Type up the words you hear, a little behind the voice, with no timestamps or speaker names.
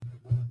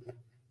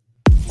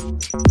From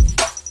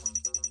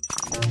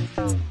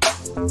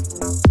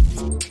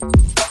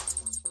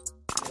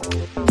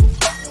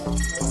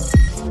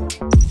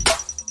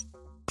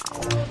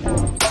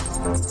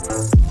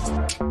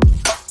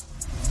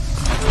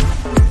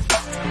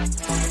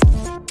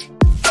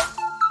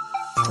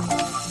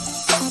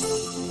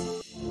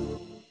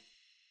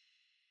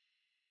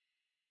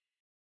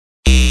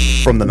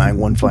the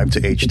 915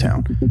 to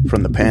H-Town,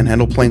 from the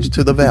Panhandle Plains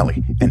to the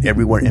Valley, and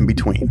everywhere in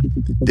between.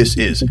 This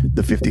is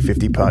the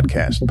 50/50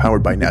 podcast,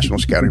 powered by National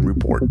Scouting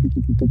Report.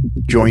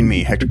 Join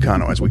me, Hector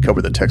Cano, as we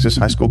cover the Texas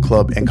high school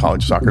club and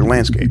college soccer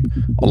landscape,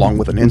 along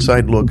with an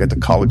inside look at the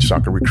college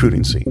soccer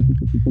recruiting scene.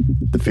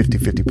 The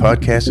 50/50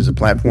 podcast is a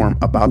platform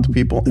about the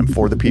people and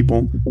for the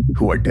people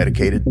who are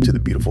dedicated to the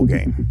beautiful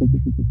game.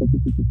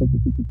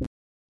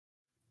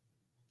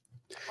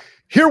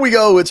 Here we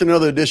go. It's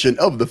another edition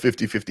of the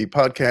 50/50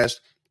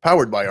 podcast,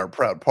 powered by our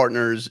proud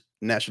partners,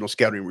 National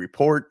Scouting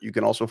Report. You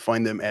can also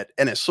find them at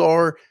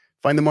NSR.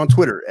 Find them on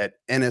Twitter at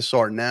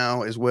NSR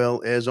Now, as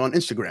well as on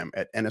Instagram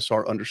at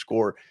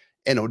NSR_NOW.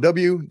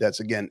 That's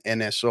again,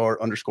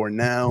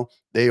 NSR_Now.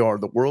 They are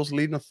the world's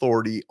leading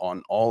authority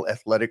on all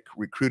athletic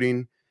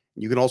recruiting.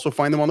 You can also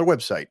find them on their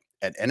website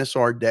at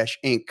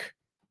nsr-inc.com.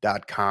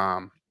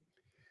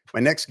 My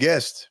next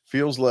guest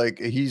feels like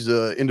he's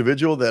an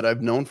individual that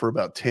I've known for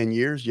about 10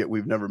 years, yet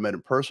we've never met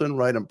in person,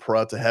 right? I'm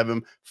proud to have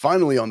him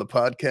finally on the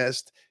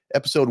podcast,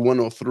 episode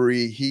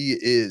 103. He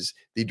is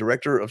the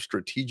Director of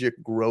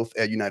Strategic Growth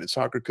at United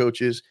Soccer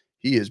Coaches.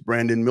 He is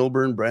Brandon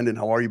Milburn. Brandon,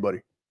 how are you, buddy?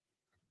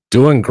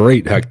 Doing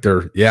great,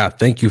 Hector. Yeah,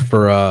 thank you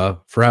for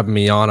having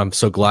me on. I'm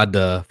so glad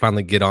to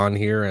finally get on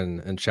here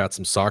and chat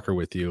some soccer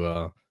with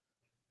you.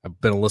 I've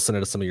been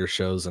listening to some of your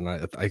shows, and I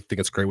think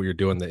it's great what you're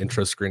doing. The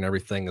intro screen,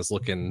 everything is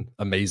looking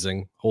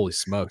amazing. Holy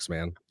smokes,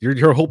 man!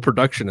 Your whole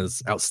production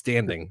is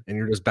outstanding, and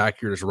you're just back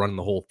here just running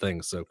the whole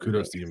thing. So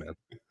kudos to you, man.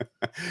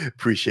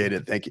 Appreciate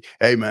it. Thank you.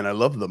 Hey, man, I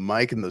love the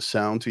mic and the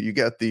sound too. You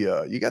got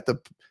the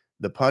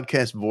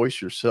podcast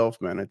voice yourself,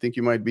 man. I think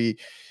you might be.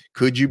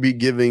 Could you be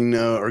giving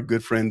our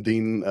good friend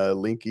Dean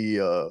Linky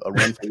a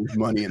run for his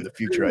money in the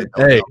future? I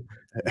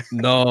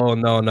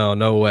don't know.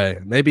 No way.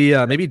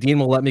 Maybe Dean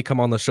will let me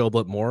come on the show a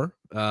bit more.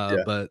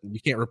 But you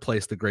can't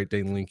replace the great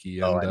Dean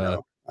Linky.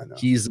 And I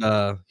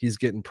know. He's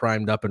getting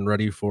primed up and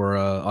ready for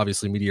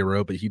obviously Media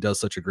Row, but he does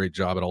such a great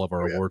job at all of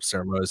our award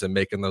ceremonies and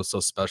making those so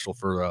special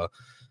for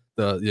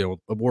the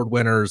award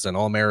winners and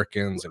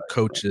All-Americans and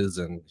coaches,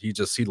 and he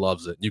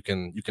loves it. You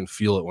can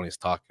feel it when he's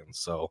talking.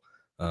 So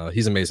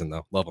he's amazing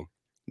though. Love him.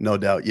 No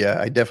doubt. Yeah,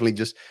 I definitely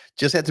just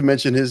had to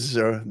mention his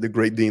the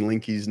great Dean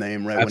Linky's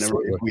name, right?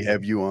 Absolutely. Whenever we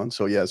have you on.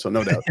 So yeah, so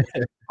no doubt.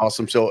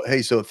 Awesome. So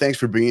hey, so thanks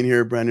for being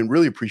here, Brandon.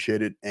 Really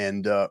appreciate it.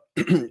 And a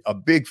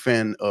big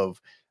fan of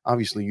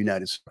obviously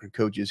United Soccer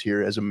Coaches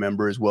here as a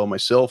member as well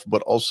myself,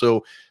 but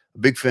also a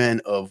big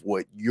fan of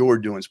what you're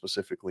doing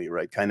specifically,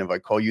 right? Kind of, I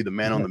call you the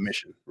man on the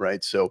mission,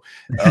 right? So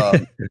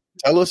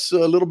tell us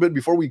a little bit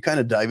before we kind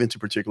of dive into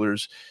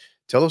particulars.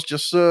 Tell us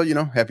just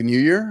Happy New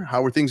Year.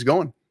 How are things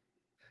going?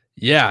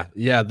 Yeah.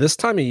 This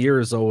time of year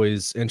is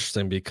always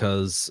interesting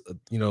because,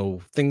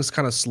 things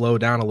kind of slow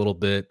down a little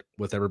bit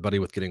with everybody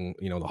with getting,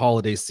 the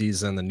holiday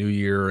season, the new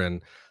year,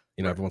 and,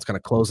 everyone's kind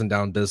of closing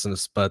down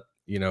business. But,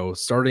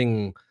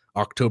 starting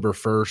October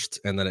 1st,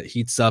 and then it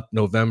heats up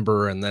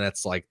November, and then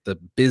it's like the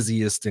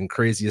busiest and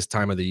craziest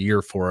time of the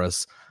year for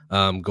us,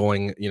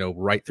 going,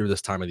 right through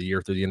this time of the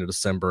year, through the end of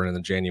December and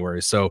then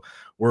January. So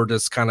we're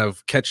just kind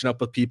of catching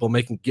up with people,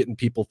 getting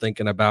people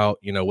thinking about,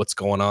 what's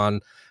going on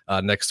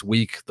next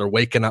week. They're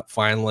waking up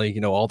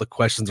finally, all the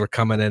questions are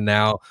coming in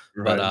now,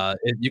 right. But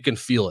you can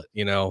feel it,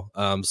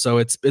 so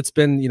it's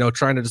been,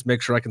 trying to just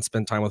make sure I can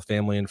spend time with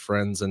family and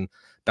friends and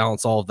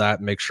balance all of that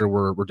and make sure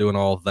we're doing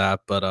all of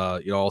that. But,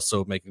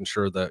 also making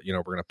sure that,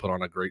 we're going to put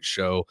on a great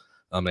show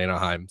in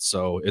Anaheim.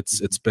 So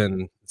it's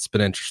been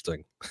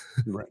interesting.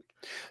 Right.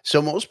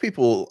 So most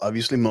people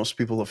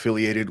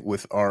affiliated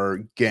with our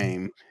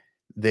game,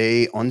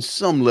 they on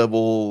some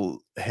level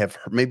have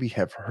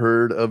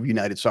heard of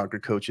United Soccer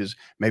Coaches,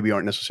 maybe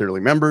aren't necessarily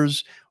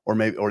members,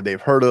 or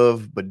they've heard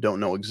of but don't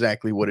know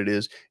exactly what it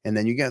is. And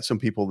then you got some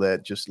people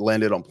that just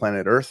landed on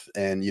planet Earth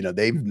and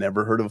they've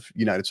never heard of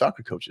United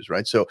Soccer Coaches,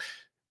 right? So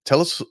tell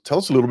us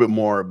a little bit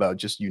more about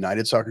just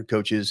United Soccer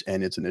Coaches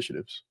and its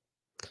initiatives.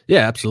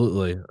 Yeah,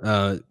 absolutely.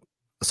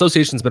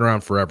 Association's been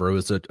around forever. It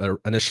was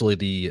initially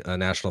the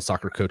National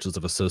Soccer Coaches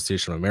of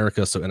Association of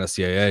America, so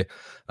NSCAA,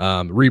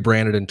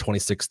 rebranded in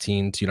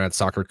 2016 to United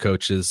Soccer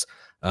Coaches.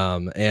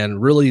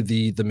 And really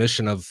the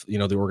mission of,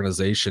 the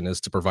organization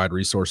is to provide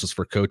resources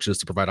for coaches,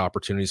 to provide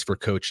opportunities for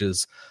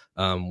coaches.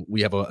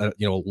 We have a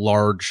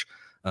large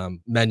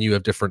menu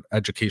of different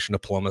education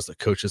diplomas that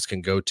coaches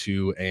can go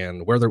to,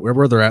 and where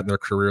they're at in their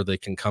career, they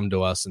can come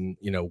to us and,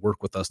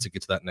 work with us to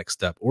get to that next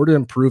step or to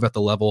improve at the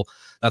level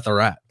that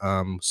they're at.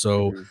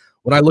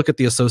 When I look at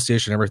the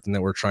association, everything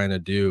that we're trying to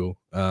do,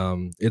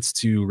 it's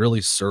to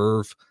really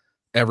serve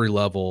every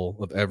level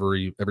of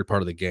every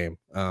part of the game.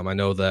 I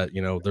know that,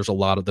 there's a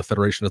lot of the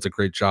federation does a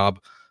great job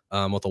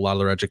with a lot of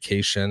their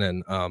education.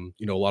 And,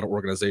 a lot of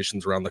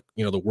organizations around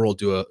the world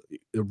do a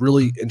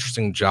really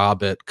interesting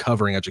job at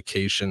covering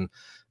education.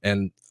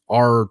 And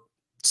our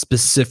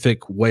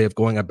specific way of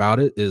going about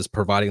it is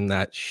providing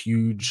that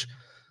huge,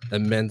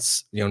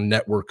 immense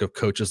network of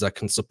coaches that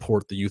can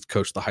support the youth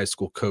coach, the high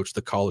school coach,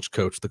 the college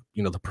coach, the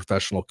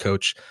professional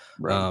coach.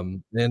 Right.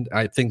 And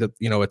I think that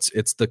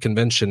it's the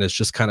convention is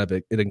just kind of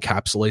it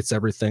encapsulates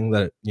everything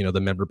that the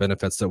member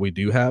benefits that we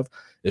do have.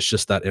 It's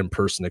just that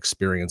in-person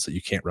experience that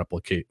you can't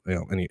replicate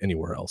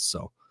anywhere else.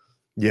 So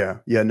Yeah,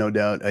 yeah, no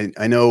doubt.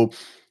 I know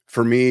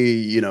for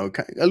me,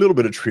 a little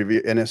bit of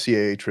trivia,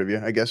 NSCAA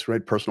trivia, I guess,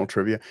 right? Personal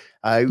trivia.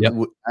 yep.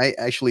 I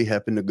actually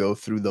happened to go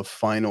through the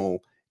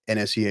final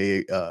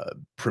NSCAA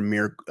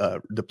premier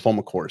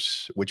diploma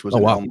course, which was Oh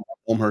in wow.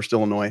 Elmhurst,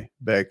 Illinois,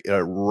 back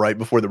right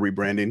before the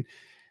rebranding. Yep.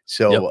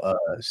 So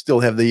still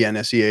have the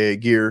NSCAA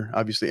gear.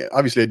 Obviously,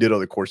 I did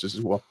other courses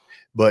as well,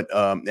 but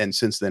and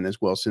since then as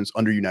well, since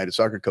under United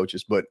Soccer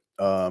Coaches. But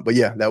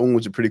yeah, that one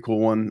was a pretty cool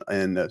one,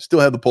 and still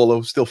have the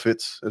polo, still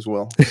fits as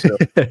well. So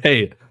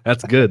Hey,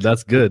 that's good.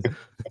 That's good.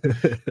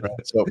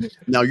 right. So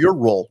now your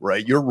role,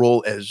 right? Your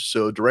role as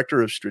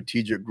director of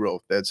strategic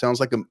growth. That sounds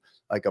like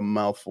a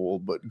mouthful,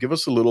 but give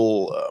us a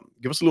little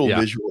Yeah.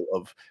 visual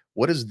of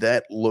what does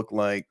that look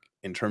like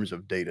in terms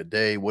of day to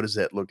day. What does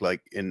that look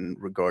like in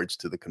regards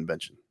to the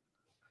convention?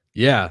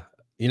 Yeah.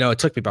 It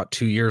took me about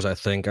 2 years, I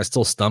think. I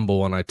still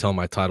stumble when I tell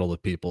my title to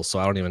people, so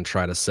I don't even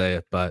try to say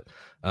it. But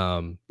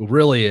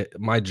really,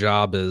 my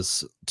job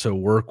is to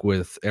work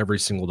with every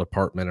single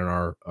department in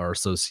our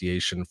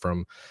association,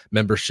 from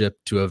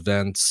membership to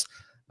events,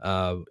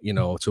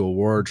 to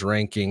awards,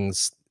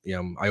 rankings.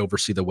 I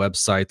oversee the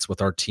websites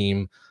with our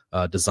team,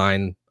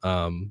 design,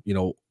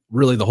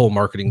 really the whole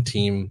marketing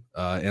team.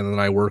 And then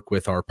I work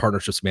with our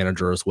partnerships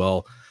manager as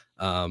well,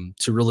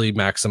 to really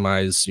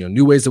maximize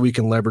new ways that we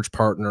can leverage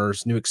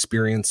partners, new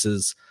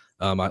experiences,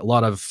 a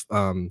lot of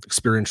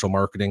experiential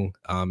marketing,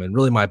 and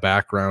really my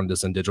background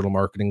is in digital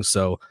marketing.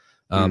 So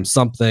Mm,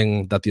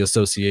 something that the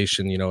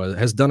association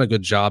has done a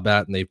good job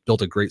at, and they've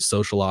built a great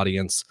social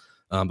audience.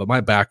 But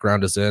my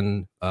background is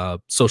in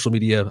social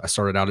media. I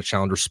started out at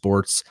Challenger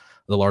Sports,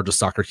 the largest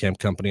soccer camp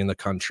company in the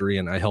country,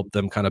 and I helped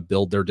them kind of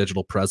build their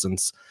digital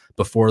presence.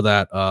 Before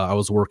that, I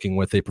was working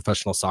with a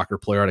professional soccer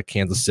player out of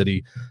Kansas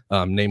City,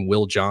 named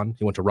Will John.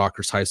 He went to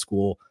Rockhurst High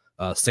School,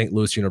 St.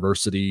 Louis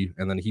University,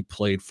 and then he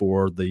played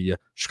for the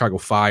Chicago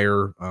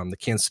Fire, the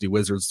Kansas City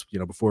Wizards,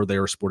 before they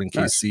were Sporting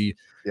nice. KC.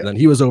 Yeah. And then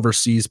he was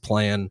overseas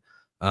playing,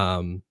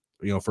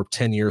 for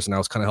 10 years, and I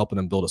was kind of helping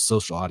him build a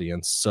social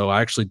audience. So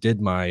I actually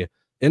did my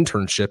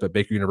internship at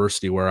Baker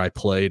University, where I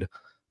played.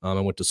 I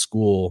went to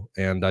school,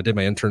 and I did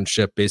my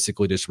internship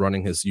basically just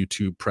running his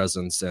YouTube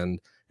presence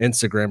and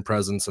Instagram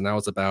presence. And that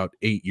was about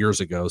 8 years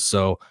ago.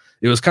 So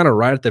it was kind of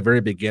right at the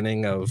very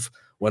beginning of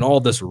when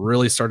all this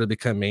really started to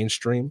become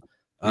mainstream.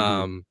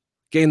 Hmm.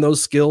 Gained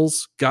those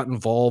skills, got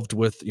involved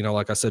with,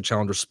 like I said,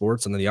 Challenger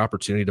Sports, and then the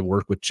opportunity to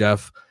work with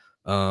Jeff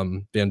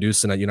Van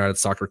Dusen at United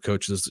Soccer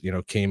Coaches,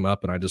 came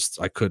up, and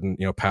I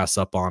couldn't, pass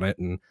up on it.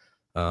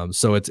 And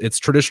so it's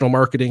traditional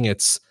marketing.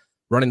 It's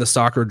running the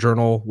soccer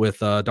journal with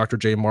Dr.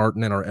 J.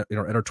 Martin and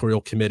our editorial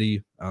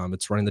committee.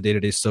 It's running the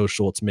day-to-day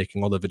social. It's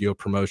making all the video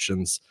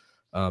promotions.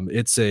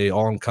 It's a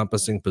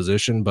all-encompassing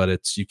position,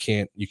 but you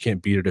can't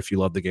beat it if you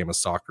love the game of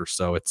soccer.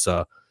 So it's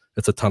a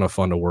ton of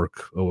fun to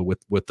work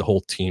with the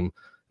whole team.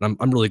 And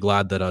I'm really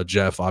glad that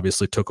Jeff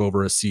obviously took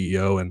over as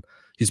CEO, and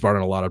he's brought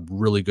in a lot of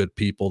really good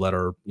people that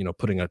are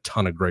putting a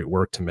ton of great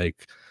work to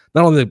make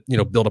not only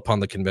build upon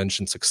the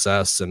convention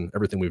success and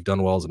everything we've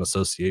done well as an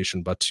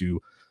association, but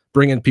to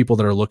bring in people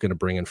that are looking to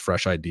bring in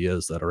fresh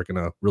ideas that are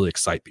going to really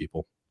excite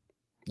people.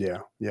 Yeah,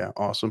 yeah,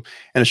 awesome.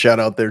 And a shout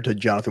out there to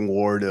Jonathan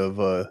Ward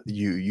of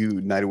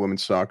United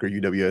Women's Soccer,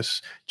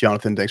 UWS.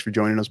 Jonathan, thanks for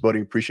joining us,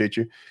 buddy. Appreciate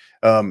you.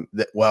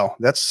 Wow,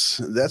 that's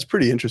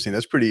pretty interesting.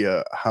 That's pretty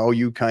how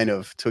you kind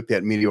of took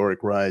that meteoric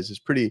rise is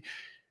pretty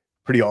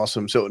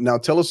awesome. So now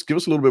give us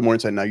a little bit more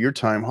insight. Now, your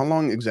time, how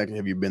long exactly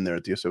have you been there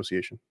at the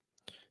association?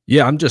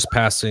 Yeah, I'm just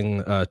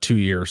passing 2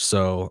 years.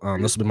 So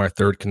this will be my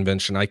third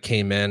convention. I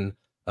came in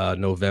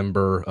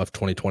November of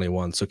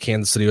 2021. So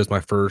Kansas City was my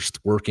first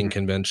working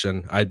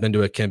convention. I'd been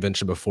to a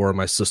convention before.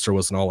 My sister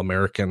was an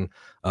All-American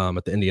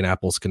at the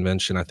Indianapolis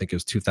convention. I think it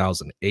was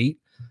 2008.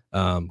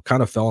 Kind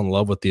of fell in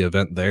love with the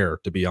event there,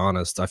 to be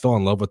honest. I fell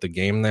in love with the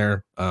game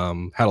there.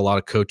 Had a lot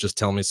of coaches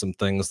tell me some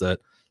things that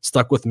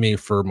stuck with me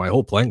for my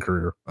whole playing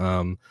career.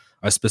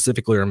 I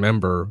specifically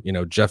remember,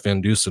 Jeff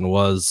Van Dusen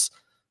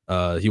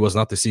he was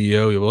not the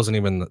CEO. He wasn't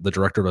even the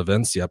director of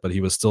events yet, but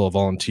he was still a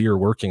volunteer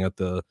working at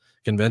the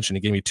convention. He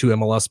gave me 2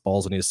 MLS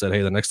balls, and he said,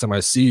 "Hey, the next time I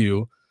see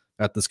you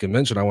at this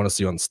convention, I want to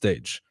see you on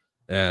stage."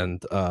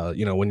 And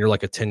when you're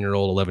like a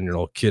 10-year-old,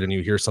 11-year-old kid, and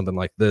you hear something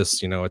like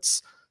this,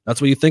 that's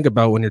what you think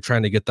about when you're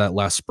trying to get that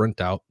last sprint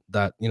out.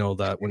 That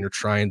when you're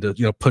trying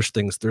to push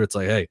things through, it's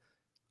like, hey,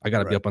 I got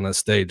to be up on that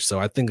stage. So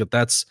I think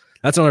that's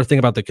another thing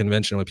about the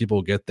convention. When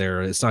people get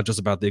there, it's not just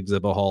about the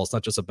exhibit hall. It's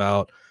not just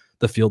about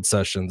the field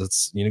sessions.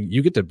 It's, you know,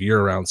 you get to be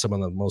around some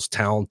of the most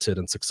talented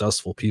and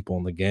successful people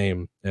in the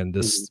game, and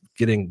Mhm. just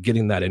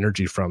getting that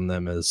energy from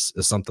them is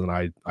something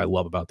that I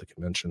love about the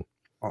convention.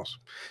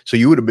 Awesome. So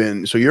you would have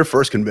been, so your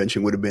first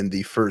convention would have been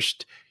the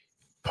first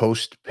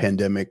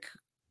post-pandemic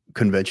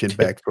convention Yep.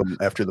 back from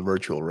after the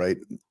virtual, right?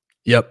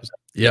 Yep.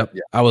 Yeah, Yep.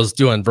 yeah. I was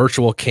doing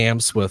virtual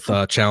camps with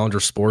Challenger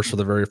Sports for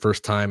the very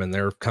first time in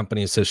their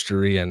company's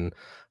history, and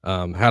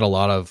had a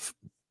lot of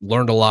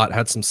learned a lot,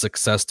 had some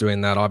success doing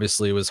that.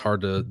 Obviously, it was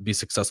hard to be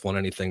successful in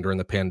anything during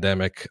the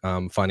pandemic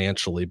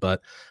financially,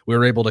 but we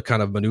were able to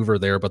kind of maneuver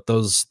there. But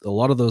a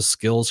lot of those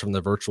skills from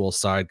the virtual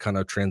side kind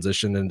of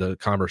transitioned into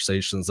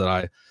conversations that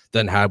I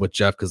then had with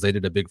Jeff, because they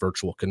did a big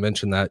virtual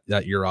convention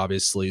that year,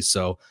 obviously.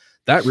 So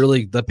that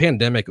really, the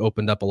pandemic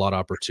opened up a lot of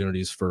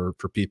opportunities for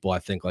people, I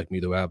think, like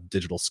me, to have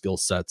digital skill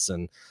sets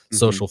and Mhm.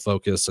 social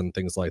focus and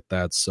things like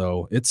that.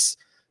 So it's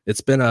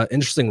been an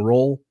interesting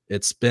role.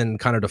 It's been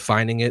kind of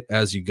defining it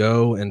as you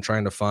go and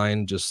trying to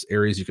find just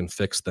areas you can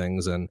fix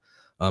things. And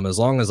as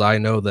long as I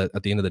know that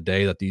at the end of the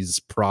day that these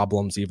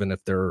problems, even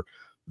if they're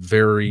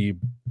very,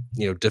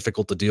 you know,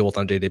 difficult to deal with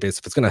on a day-to-day basis,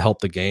 if it's going to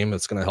help the game,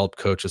 it's going to help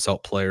coaches,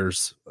 help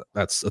players,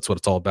 that's what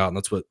it's all about. And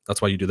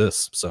that's why you do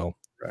this. So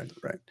Right,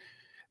 right.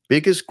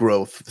 Biggest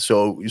growth.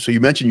 So you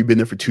mentioned you've been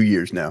there for 2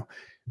 years now.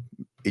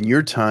 In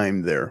your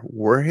time there,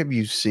 where have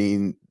you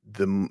seen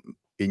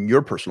in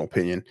your personal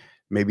opinion,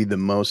 maybe the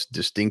most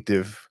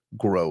distinctive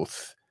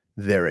growth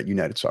there at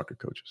United Soccer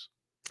Coaches?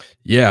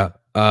 yeah,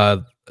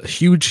 a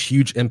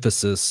huge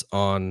emphasis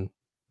on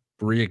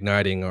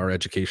reigniting our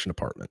education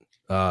department.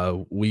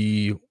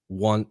 We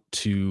want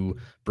to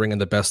bring in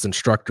the best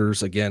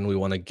instructors. Again, we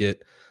want to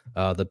get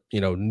the,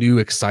 you know, new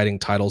exciting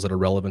titles that are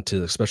relevant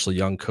to especially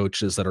young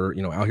coaches that are,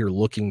 you know, out here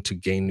looking to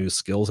gain new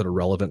skills that are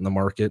relevant in the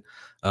market.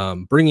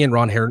 Bringing in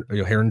Ron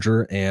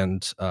Herringer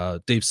and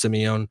Dave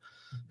Simeone,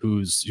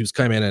 who's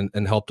come in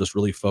and helped us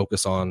really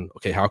focus on,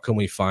 okay, how can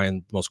we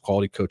find the most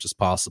quality coaches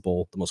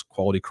possible, the most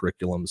quality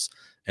curriculums,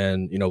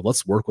 and, you know,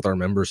 let's work with our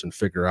members and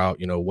figure out,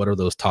 you know, what are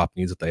those top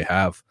needs that they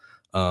have.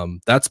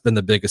 That's been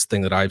the biggest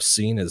thing that I've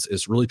seen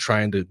is really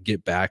trying to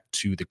get back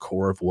to the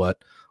core of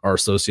what our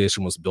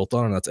association was built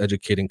on, and that's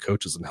educating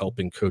coaches and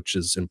helping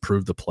coaches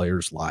improve the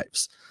players'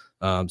 lives.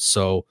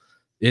 So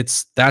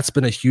that's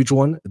been a huge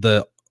one.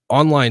 The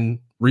online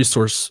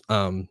resource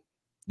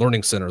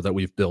learning center that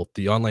we've built,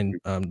 the online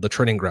the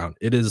training ground,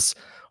 it is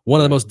one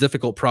of the Right. most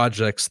difficult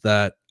projects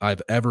that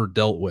I've ever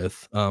dealt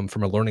with,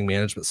 from a learning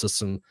management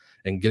system,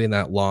 and getting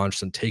that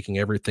launched and taking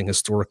everything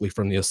historically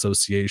from the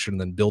association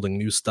and then building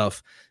new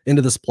stuff into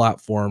this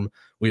platform.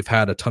 We've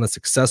had a ton of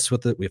success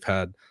with it. We've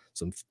had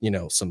some, you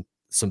know, some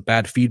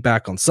bad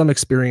feedback on some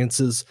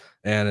experiences,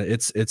 and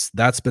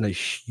that's been a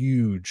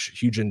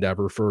huge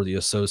endeavor for the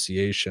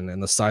association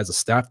and the size of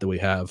staff that we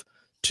have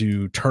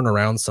to turn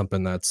around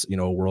something that's, you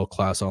know, a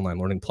world-class online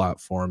learning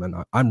platform. And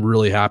I'm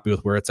really happy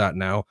with where it's at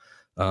now.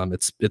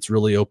 It's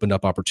really opened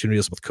up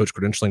opportunities with coach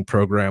credentialing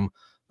program,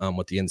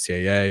 with the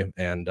NCAA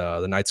and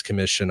the Knights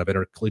Commission of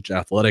Intercollegiate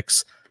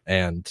Athletics.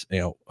 And, you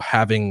know,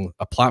 having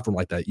a platform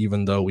like that,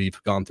 even though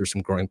we've gone through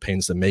some growing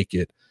pains to make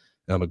it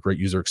a great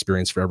user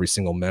experience for every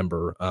single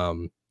member,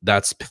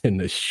 that's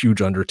been a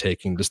huge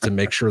undertaking, just to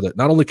make sure that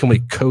not only can we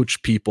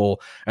coach people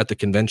at the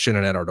convention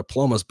and at our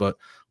diplomas, but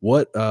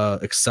what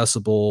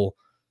accessible,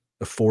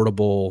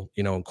 affordable,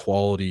 you know, and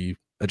quality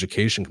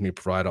education can be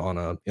provided on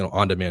a, you know,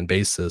 on-demand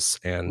basis,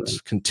 and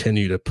Right.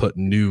 continue to put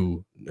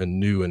new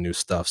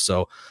stuff.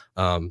 So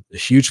a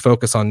huge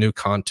focus on new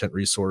content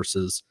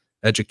resources,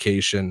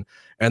 education.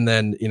 And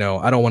then, you know,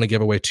 I don't want to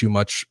give away too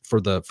much for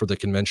the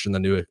convention, the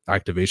new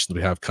activations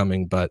we have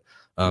coming, but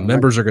All right.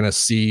 members are going to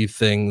see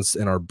things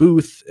in our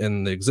booth,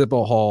 in the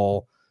exhibit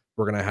hall.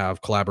 We're going to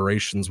have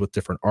collaborations with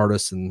different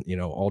artists, and, you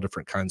know, all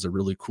different kinds of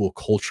really cool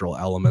cultural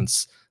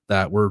elements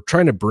that we're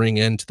trying to bring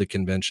into the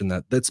convention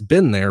that's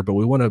been there, but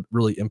we want to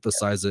really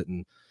emphasize it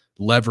and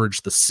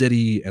leverage the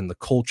city and the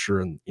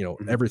culture and, you know,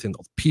 Mhm. everything,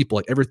 the people,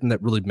 like everything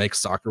that really makes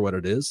soccer what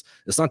it is.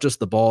 It's not just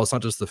the ball, it's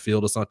not just the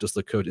field, it's not just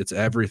the coach, it's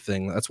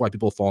everything. That's why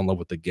people fall in love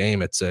with the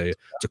game. It's a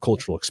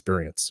cultural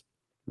experience.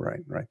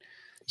 Right, right.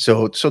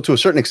 So to a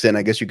certain extent,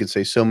 I guess you could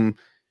say some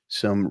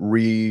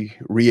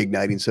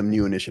reigniting some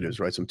new initiatives,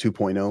 right? Some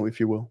 2.0, if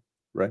you will,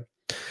 right?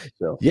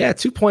 So Yeah,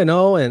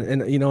 2.0,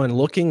 and you know, and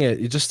looking at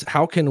just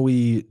how can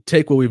we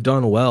take what we've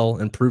done well,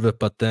 improve it,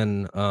 but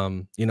then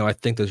you know, I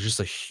think there's just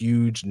a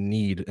huge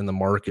need in the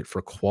market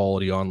for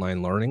quality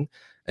online learning.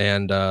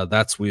 And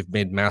that's, we've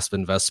made massive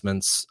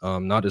investments,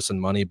 not just in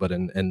money, but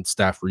in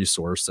staff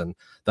resource. And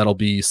that'll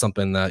be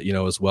something that, you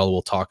know, as well,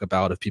 we'll talk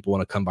about if people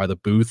want to come by the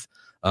booth,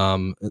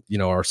 you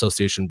know, our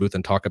association booth,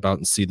 and talk about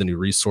and see the new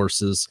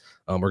resources.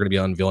 We're going to be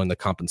unveiling the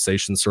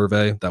compensation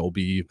survey that will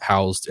be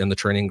housed in the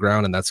training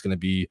ground, and that's going to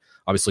be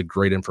obviously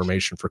great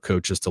information for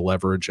coaches to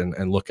leverage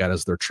and look at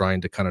as they're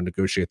trying to kind of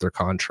negotiate their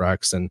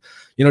contracts and,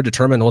 you know,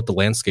 determine what the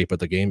landscape of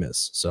the game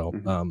is. So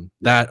mhm,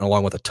 yeah, that,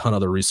 along with a ton of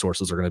other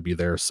resources, are going to be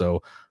there.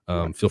 So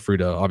right. feel free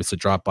to obviously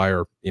drop by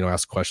or, you know,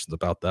 ask questions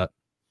about that.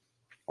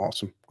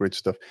 Awesome. Great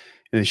stuff.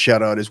 And a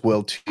shout out as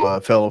well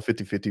to fellow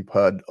 50/50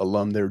 pod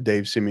alum there,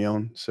 Dave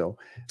Simeone. So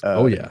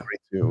Oh yeah.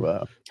 great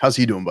to how's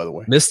he doing, by the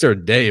way? Mr.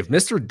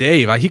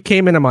 Dave, he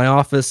came into my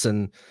office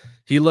and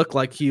he looked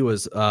like he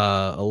was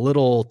a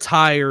little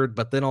tired,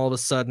 but then all of a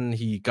sudden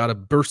he got a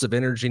burst of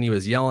energy and he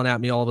was yelling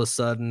at me all of a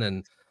sudden.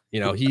 And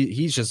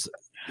he's just,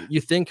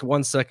 you think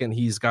 1 second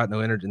he's got no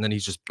energy, and then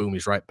he's just boom,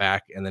 he's right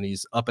back, and then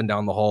he's up and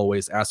down the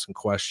hallways asking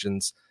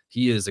questions.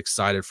 He is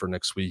excited for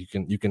next week.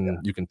 You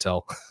can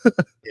tell.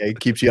 Yeah, he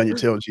keeps you on your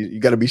toes. You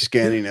got to be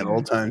scanning at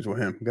all times with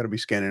him. Got to be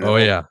scanning at Oh all.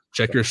 yeah,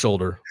 check your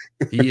shoulder.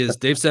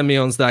 Dave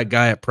Simeone's that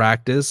guy at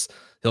practice.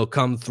 He'll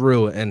come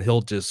through and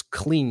he'll just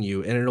clean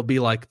you, and it'll be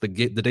like the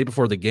day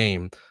before the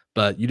game.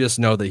 But you just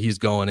know that he's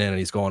going in and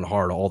he's going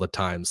hard all the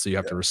time. So you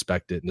have to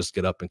respect it and just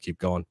get up and keep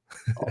going.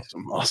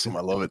 Awesome. Awesome. I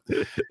love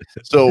it.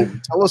 So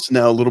tell us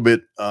now a little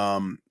bit.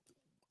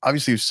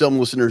 Obviously, some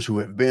listeners who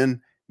have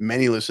been,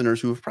 many listeners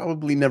who have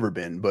probably never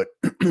been, but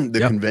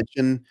the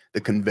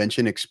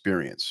convention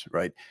experience,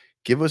 right?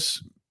 Give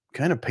us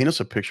paint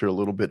us a picture a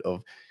little bit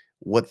of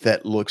what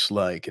that looks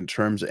like in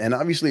terms and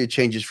obviously it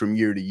changes from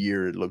year to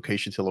year,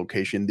 location to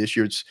location. This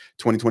year it's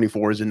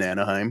 2024 is in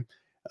Anaheim.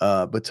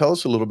 But tell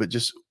us a little bit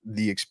just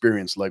the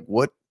experience. Like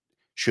what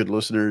should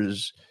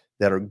listeners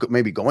that are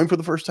maybe going for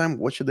the first time,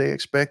 what should they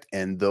expect?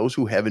 And those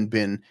who haven't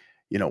been,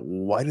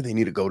 why do they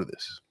need to go to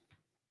this?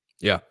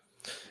 Yeah.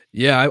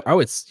 Yeah, I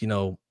would,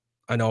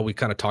 I know we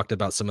kind of talked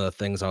about some of the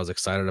things I was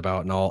excited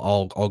about, and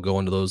I'll go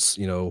into those,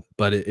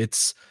 but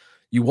it's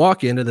you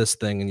walk into this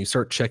thing and you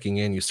start checking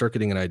in, you start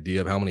getting an idea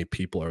of how many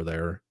people are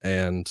there,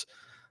 and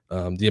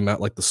the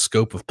amount, like the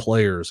scope of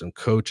players and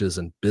coaches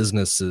and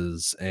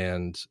businesses,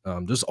 and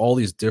just all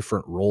these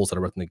different roles that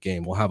are within the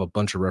game. We'll have a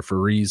bunch of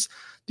referees.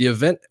 The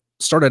event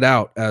started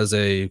out as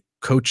a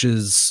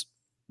coaches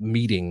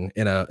meeting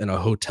in a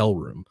hotel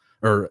room,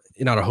 or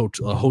not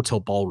a hotel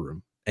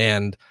ballroom,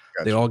 and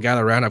they Gotcha. all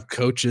gather around, have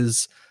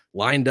coaches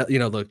lined up,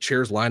 the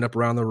chairs lined up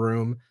around the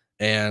room,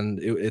 and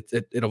it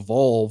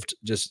evolved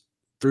just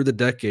through the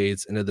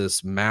decades into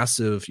this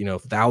massive,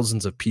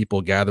 thousands of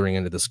people gathering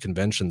into this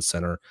convention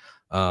center.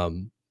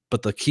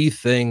 But the key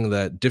thing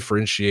that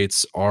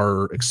differentiates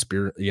our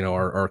experience,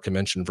 our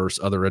convention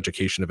versus other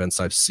education events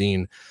I've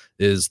seen,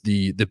 is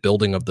the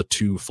building of the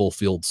two full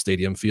field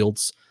stadium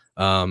fields,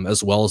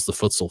 as well as the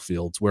futsal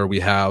fields, where we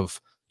have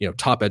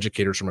top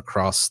educators from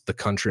across the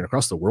country and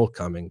across the world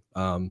coming.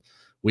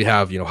 We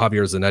have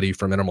Javier Zanetti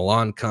from Inter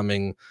Milan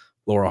coming,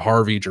 Laura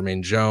Harvey,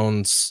 Jermaine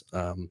Jones.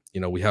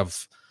 We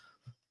have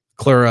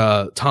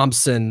Clara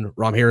Thompson,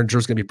 Rom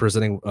Herringer's going to be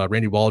presenting,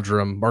 Randy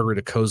Waldrum,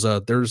 Margarita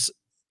Koza. There's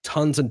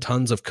tons and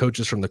tons of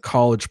coaches from the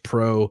college,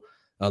 pro,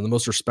 the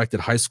most respected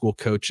high school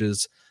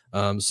coaches.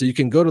 So you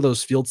can go to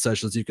those field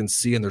sessions, you can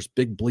see, and there's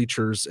big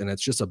bleachers, and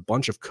it's just a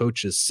bunch of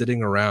coaches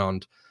sitting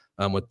around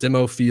with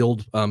demo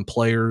field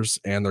players,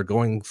 and they're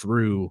going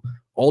through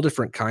all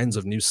different kinds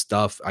of new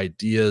stuff,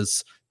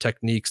 ideas,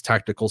 techniques,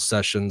 tactical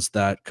sessions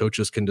that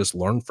coaches can just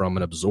learn from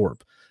and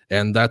absorb.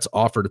 And that's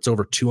offered. It's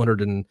over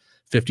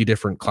 250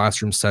 different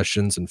classroom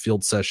sessions and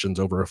field sessions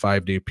over a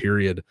 5-day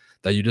period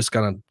that you just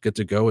kind of get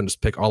to go and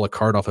just pick a la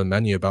carte off a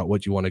menu about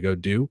what you want to go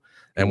do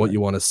and what you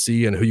want to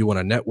see and who you want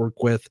to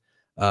network with.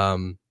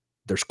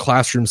 There's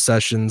classroom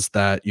sessions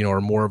that,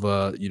 are more of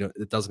a,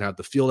 it doesn't have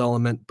the field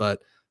element,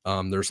 but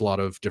there's a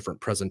lot of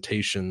different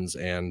presentations,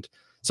 and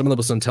some of the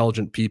most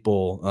intelligent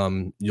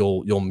people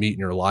you'll meet in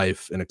your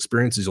life, and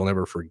experiences you'll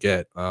never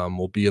forget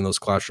will be in those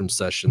classroom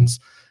sessions.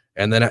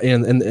 And then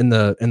in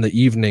the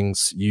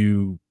evenings,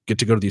 you get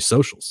to go to these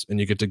socials, and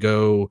you get to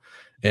go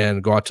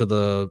out to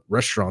the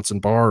restaurants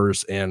and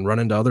bars and run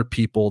into other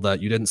people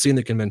that you didn't see in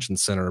the convention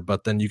center,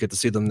 but then you get to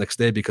see them the next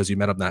day because you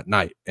met them that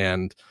night.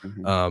 And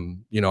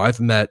I've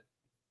met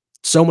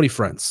so many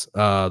friends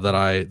that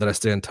I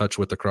stay in touch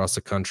with across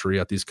the country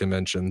at these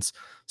conventions.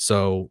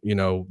 So,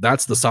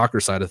 that's the soccer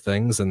side of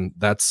things, and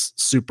that's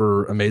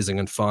super amazing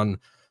and fun.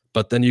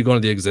 But then you go to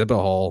the exhibit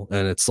hall,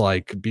 and it's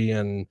like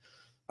being,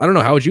 I don't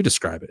know, how would you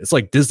describe it? It's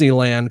like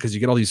Disneyland, because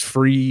you get all these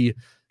free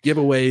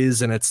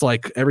giveaways, and it's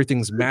like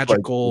everything's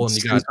magical, and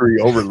you got sensory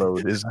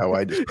overload is how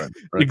I describe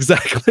it. Right?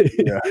 Exactly.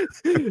 Yeah.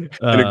 In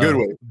a good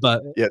way.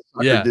 But yeah,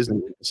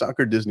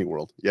 soccer Disney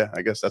World. Yeah,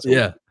 I guess that's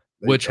what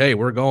which, hey,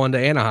 we're going to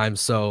Anaheim,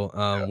 so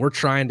we're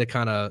trying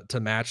to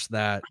match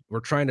that. We're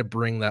trying to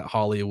bring that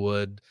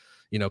Hollywood,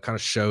 kind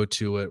of show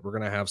to it. We're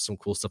gonna have some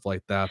cool stuff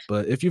like that.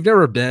 But if you've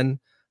never been,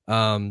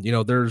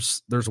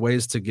 there's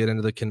ways to get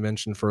into the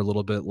convention for a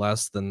little bit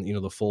less than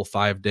the full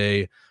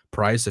 5-day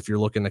price. If you're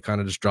looking to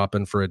kind of just drop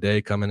in for a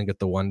day, come in and get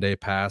the 1-day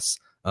pass.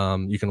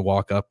 You can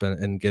walk up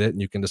and get it,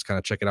 and you can just kind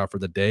of check it out for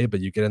the day.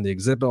 But you get in the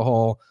exhibit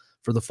hall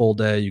for the full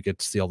day. You get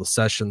to see all the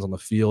sessions on the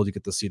field. You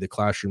get to see the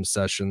classroom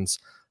sessions.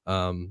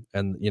 And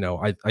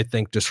I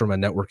think just from a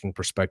networking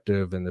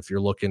perspective, and if you're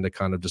looking to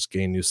kind of just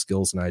gain new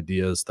skills and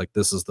ideas, like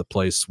this is the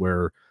place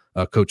where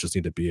coaches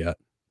need to be at.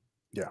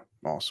 Yeah,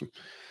 awesome.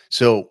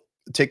 So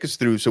take us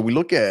through. So we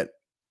look at,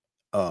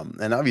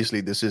 and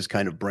obviously this is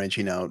kind of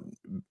branching out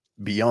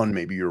beyond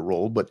maybe your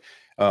role, but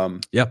when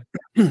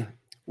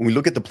we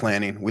look at the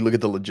planning, we look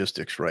at the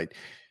logistics, right?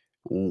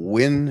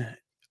 When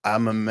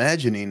I'm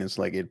imagining it's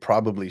like it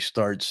probably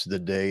starts the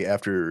day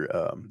after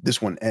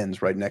this one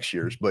ends, right? Next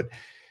year's, but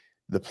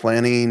the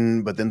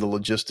planning, but then the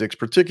logistics,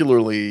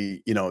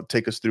 particularly,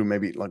 take us through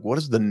maybe like what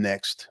does the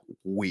next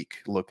week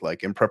look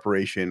like in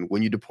preparation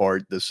when you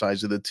depart, the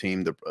size of the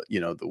team,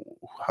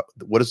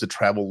 what does the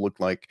travel look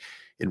like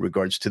in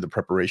regards to the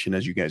preparation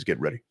as you guys get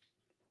ready?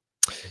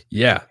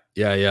 Yeah.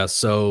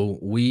 So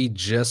we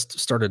just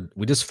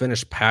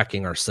finished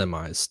packing our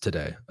semis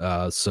today.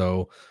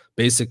 So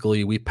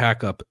basically we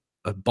pack up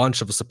a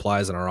bunch of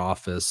supplies in our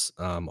office,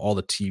 all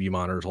the TV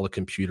monitors, all the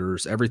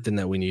computers, everything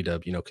that we need to,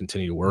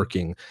 continue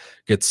working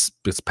gets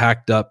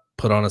packed up,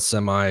 put on a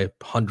semi,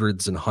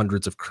 hundreds and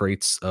hundreds of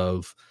crates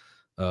of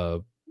uh,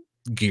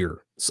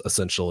 gear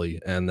essentially.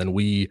 And then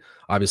we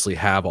obviously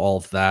have all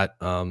of that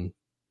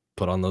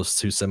put on those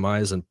two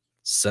semis and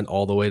sent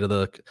all the way to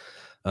the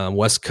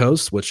West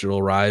Coast, which will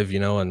arrive,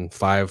 in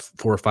 4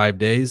 or 5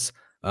 days.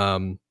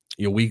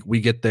 We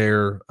get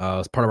there.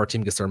 Part of our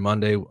team gets there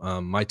Monday.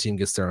 My team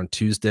gets there on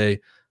Tuesday,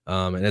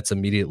 and it's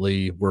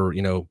immediately we're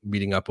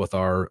meeting up with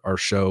our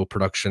show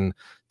production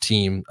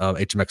team,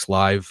 HMX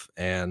Live,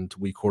 and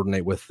we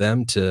coordinate with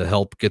them to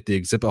help get the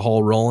exhibit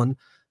hall rolling.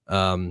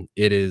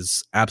 It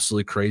is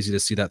absolutely crazy to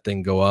see that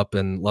thing go up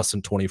in less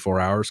than 24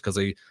 hours because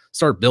they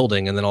start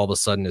building and then all of a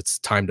sudden it's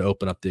time to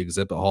open up the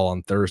exhibit hall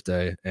on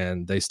Thursday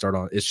and they start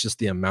on. It's just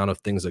the amount of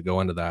things that go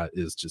into that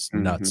is just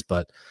Hmm. nuts.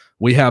 But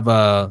we have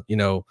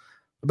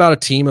about a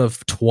team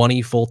of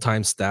 20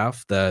 full-time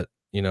staff that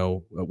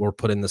we're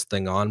putting this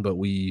thing on, but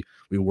we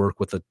work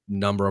with a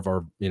number of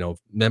our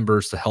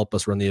members to help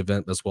us run the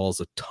event, as well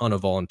as a ton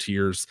of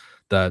volunteers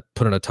that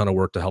put in a ton of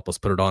work to help us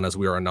put it on, as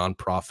we are a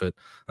nonprofit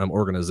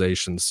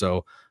organization.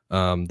 So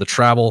the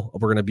travel,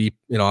 we're going to be,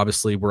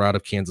 obviously we're out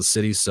of Kansas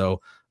City,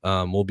 so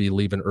we'll be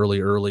leaving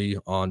early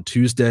on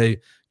Tuesday,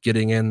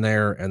 getting in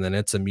there, and then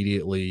it's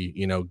immediately,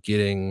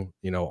 getting,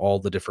 all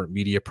the different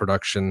media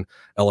production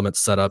elements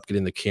set up,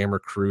 getting the camera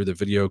crew, the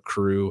video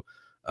crew,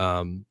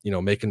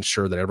 making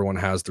sure that everyone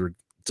has their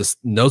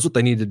just knows what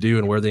they need to do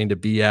and where they need to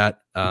be at.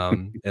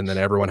 And then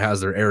everyone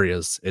has their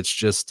areas. It's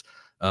just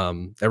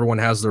everyone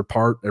has their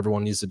part.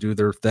 Everyone needs to do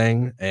their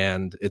thing,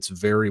 and it's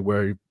very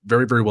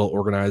well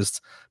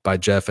organized by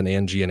Jeff and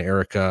Angie and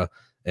Erica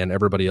and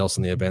everybody else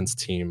in the events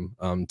team,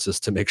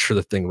 just to make sure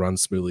the thing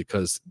runs smoothly.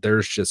 Because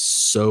there's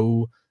just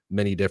so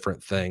many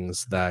different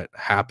things that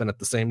happen at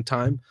the same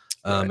time,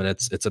 Right. and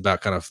it's about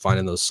kind of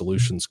finding those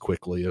solutions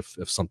quickly if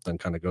something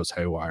kind of goes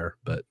haywire.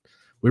 But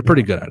we're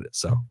pretty Yeah. good at it.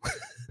 So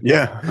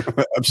Yeah,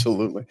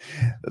 absolutely.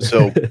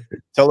 So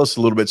tell us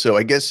a little bit. So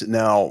I guess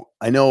now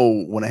I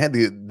know when I had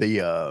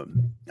I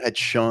had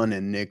Sean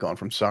and Nick on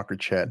from Soccer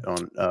Chat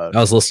on I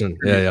was listening. Yeah,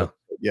 previous yeah. episode.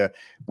 Yeah,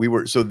 we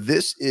were. So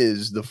this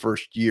is the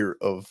first year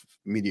of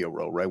Media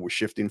Row, right? We're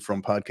shifting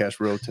from Podcast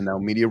Row to now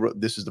Media Row.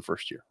 This is the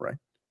first year, right?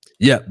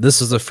 Yeah,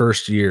 this is the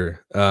first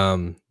year.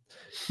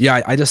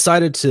 Yeah, I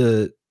decided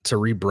to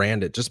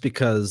rebrand it just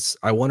because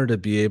I wanted to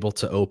be able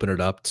to open it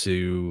up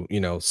to,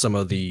 some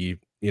of the,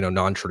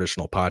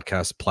 non-traditional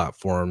podcast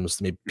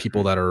platforms, maybe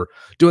people Mhm. that are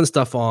doing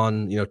stuff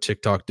on,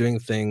 TikTok, doing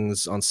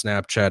things on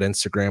Snapchat,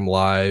 Instagram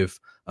Live,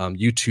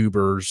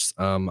 YouTubers.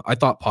 I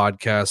thought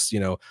podcasts,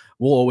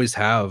 we'll always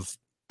have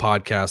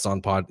podcasts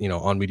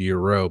on Media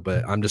Row,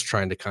 but I'm just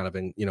trying to kind of,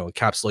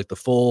 encapsulate the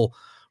full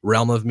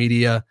realm of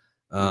media.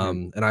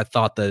 Mhm. And I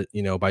thought that,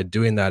 by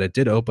doing that, it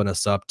did open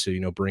us up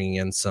to, bringing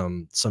in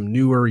some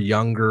newer,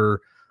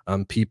 younger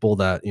people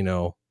that,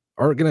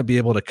 are going to be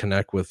able to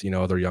connect with,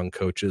 other young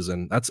coaches.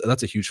 And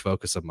that's a huge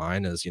focus of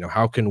mine is,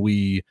 how can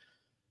we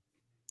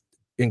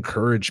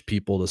encourage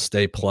people to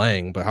stay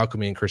playing, but how can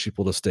we encourage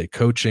people to stay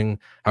coaching?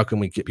 How can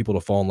we get people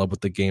to fall in love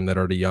with the game that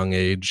are at a young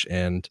age?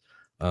 And,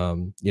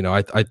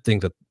 I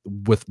think that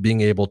with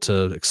being able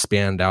to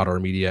expand out our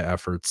media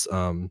efforts,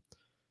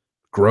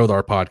 grow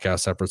our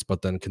podcast efforts,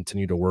 but then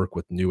continue to work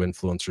with new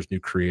influencers, new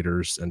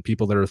creators, and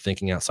people that are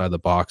thinking outside the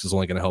box is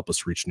only going to help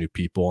us reach new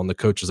people and the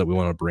coaches that we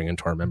want to bring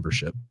into our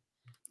membership.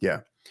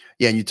 Yeah.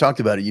 Yeah, and you talked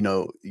about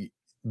it,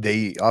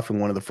 they often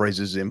one of the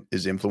phrases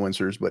is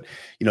influencers, but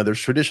there's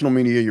traditional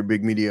media, your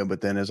big media,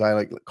 but then as I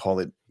like to call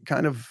it,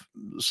 kind of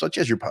such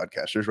as your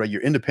podcasters, right?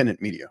 Your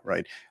independent media,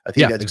 right? I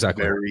think Yeah, that's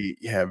exactly.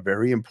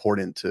 very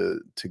important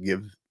to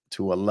give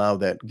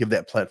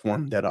that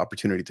platform that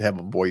opportunity to have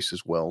a voice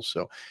as well.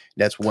 So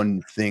that's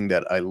one thing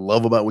that I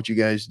love about what you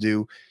guys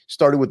do.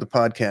 Started with the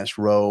podcast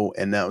row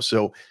and now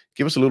so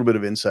give us a little bit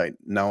of insight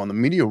now on the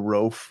media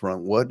row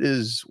front.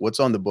 What's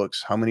on the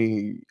books? How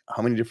many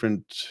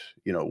different,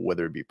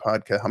 whether it be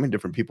podcast, how many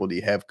different people do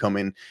you have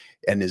coming?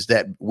 And is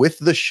that with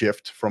the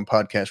shift from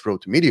podcast row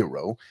to media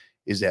row,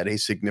 is that a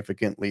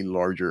significantly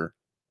larger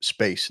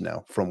space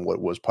now from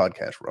what was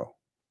podcast row?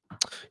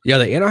 Yeah,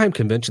 the Anaheim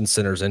Convention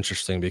Center is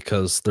interesting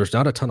because there's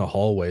not a ton of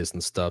hallways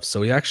and stuff. So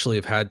we actually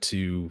have had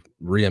to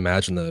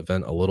reimagine the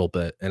event a little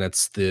bit. And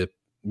it's the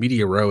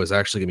media row is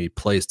actually going to be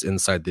placed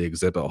inside the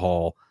exhibit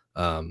hall.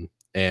 And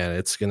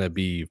it's going to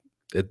be,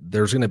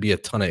 there's going to be a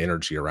ton of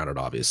energy around it,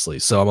 obviously.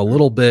 So I'm a Mm,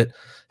 little bit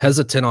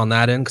hesitant on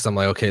that end because I'm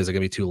like, okay, is it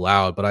going to be too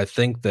loud? But I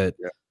think that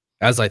yeah.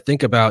 as I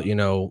think about,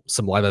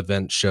 some live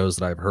event shows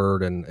that I've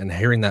heard and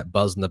hearing that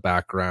buzz in the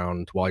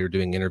background while you're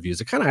doing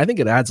interviews, I think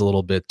it adds a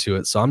little bit to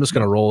it. So I'm just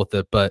going to roll with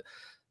it. But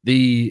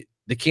the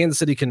Kansas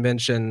City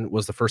convention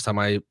was the first time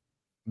I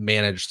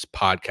managed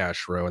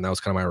Podcast Row, and that was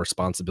kind of my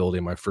responsibility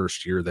in my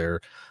first year there.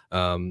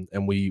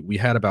 And we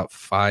had about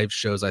 5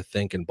 shows, I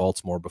think, in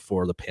Baltimore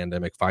before the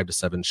pandemic, 5 to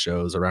 7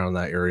 shows around in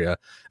that area.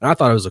 And I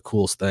thought it was the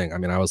coolest thing. I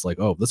mean, I was like,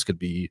 oh, this could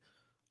be,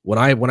 when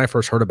I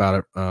first heard about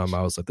it,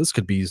 I was like, this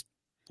could be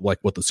like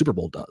what the Super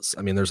Bowl does.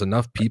 I mean, there's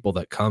enough people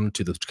that come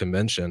to the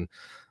convention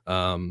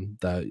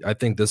that I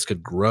think this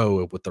could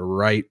grow with the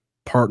right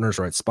partners,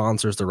 right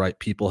sponsors, the right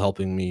people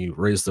helping me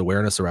raise the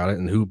awareness around it.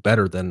 And who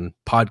better than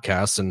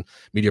podcasts and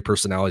media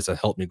personalities that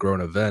help me grow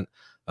an event.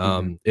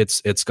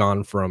 It's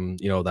gone from,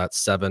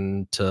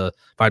 that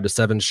 5 to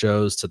 7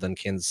 shows to then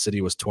Kansas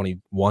City was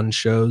 21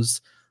 shows.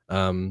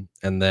 And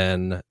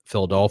then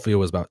Philadelphia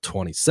was about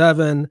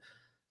 27.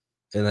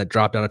 And that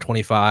dropped down to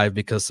 25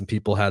 because some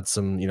people had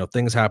some,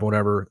 things happen,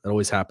 whatever. It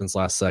always happens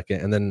last second.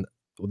 And then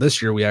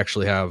this year we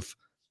actually have,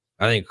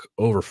 I think,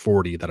 over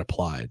 40 that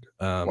applied,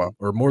 Wow.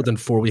 or more than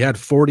 4. We had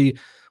 40,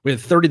 we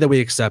had 30 that we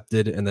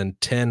accepted, and then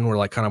 10 were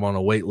like kind of on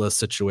a wait list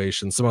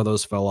situation. Some of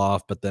those fell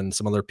off, but then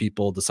some other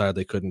people decided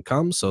they couldn't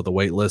come. So the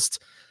wait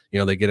list,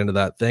 they get into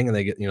that thing and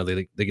they get,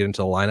 they get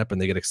into the lineup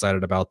and they get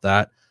excited about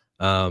that.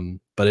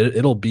 But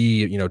it'll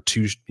be,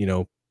 2,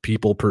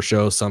 people per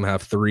show. Some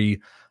have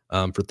 3.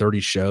 For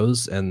 30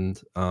 shows.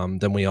 And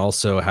then we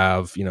also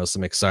have,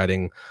 some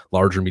exciting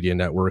larger media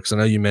networks. I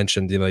know you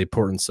mentioned, the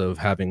importance of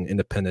having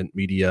independent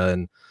media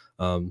and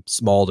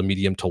small to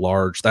medium to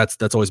large.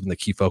 That's always been the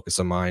key focus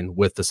of mine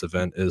with this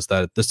event, is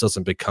that this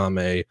doesn't become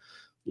a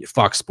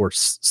Fox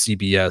Sports,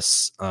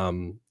 CBS,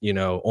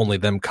 only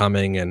them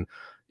coming. And,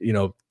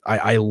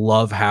 I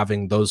love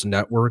having those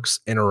networks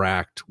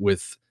interact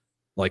with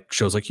like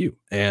shows like you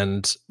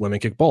and Women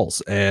Kick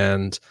Balls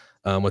and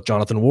with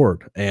Jonathan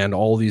Ward and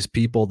all these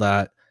people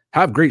that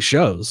have great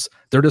shows.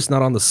 They're just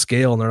not on the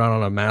scale and they're not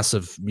on a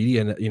massive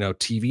media,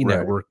 TV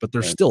network, but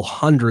there's still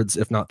hundreds,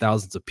 if not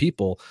thousands of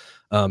people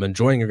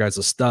enjoying your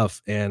guys'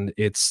 stuff. And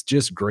it's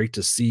just great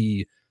to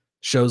see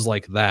shows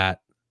like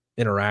that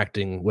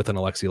interacting with an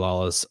Alexi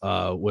Lawless,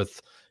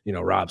 with,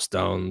 Rob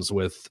Stones,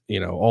 with,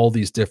 all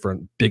these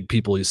different big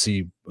people you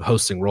see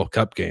hosting World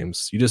Cup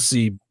games. You just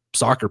see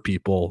soccer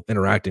people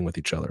interacting with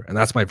each other. And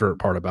that's my favorite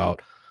part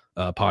about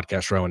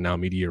Podcast Row and now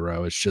Media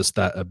Row. It's just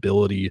that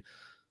ability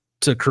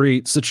to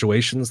create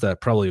situations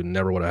that probably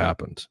never would have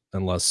happened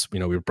unless,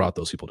 we brought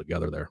those people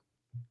together there.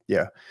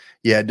 Yeah.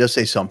 It does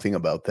say something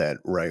about that,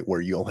 right?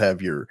 Where you'll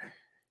have your,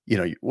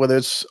 whether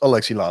it's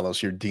Alexi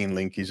Lalas, your Dean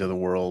Linkeys of the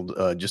world,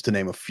 just to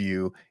name a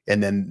few,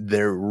 and then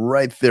they're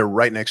right there,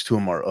 right next to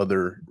them are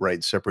other,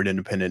 right, separate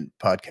independent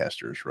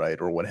podcasters,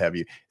 right, or what have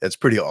you. That's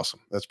pretty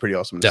awesome. That's pretty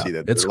awesome to see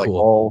that. It's they're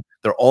cool.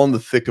 They're all in the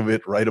thick of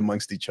it, right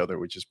amongst each other,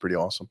 which is pretty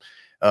awesome.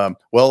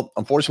 Well,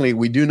 unfortunately,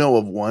 we do know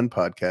of one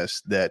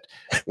podcast that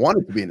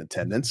wanted to be in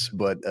attendance,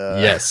 but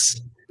yes,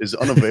 is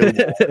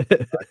unavailable.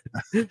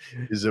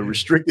 Is a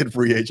restricted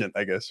free agent,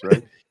 I guess,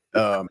 right?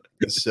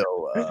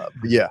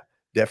 Yeah.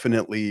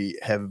 Definitely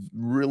have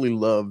really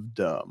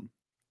loved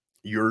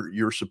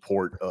your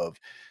support of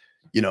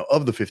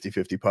of the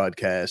 50/50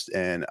 podcast,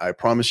 and I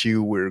promise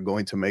you we're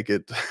going to make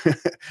it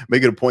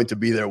a point to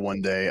be there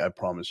one day. I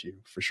promise you,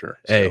 for sure.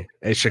 Hey,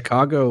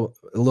 Chicago,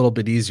 a little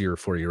bit easier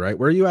for you, right?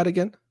 Where are you at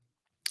again?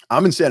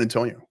 I'm in San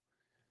Antonio.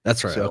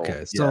 That's right.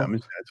 Okay, so yeah, I'm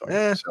in San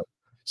Antonio. So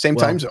same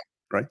time zone,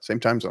 right? Same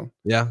time zone.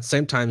 Yeah,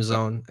 same time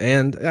zone,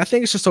 and I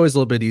think it's just always a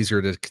little bit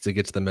easier to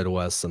get to the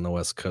Midwest and the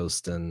West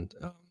Coast, and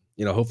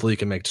hopefully you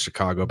can make it to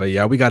Chicago. But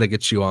yeah, we got to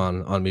get you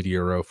on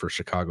Media Row for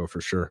Chicago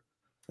for sure.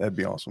 That'd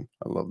be awesome.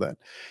 I love that.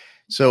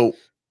 So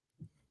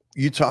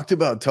you talked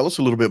about, tell us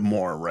a little bit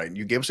more, right?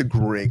 You gave us a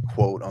great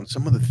quote on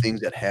some of the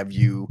things that have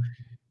you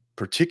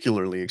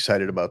particularly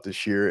excited about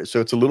this year.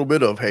 So it's a little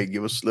bit of, hey,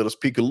 let us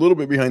peek a little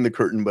bit behind the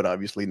curtain, but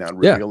obviously not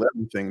reveal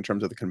everything in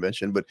terms of the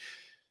convention. But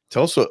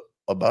tell us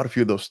about a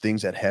few of those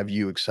things that have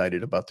you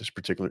excited about this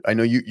particular. I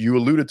know you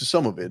alluded to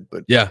some of it,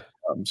 but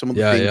some of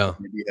the things that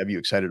maybe have you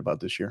excited about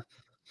this year.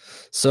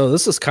 So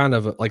this is kind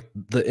of like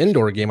the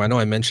indoor game. I know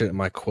I mentioned it in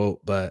my quote,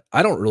 but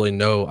I don't really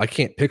know. I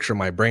can't picture in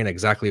my brain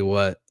exactly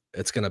what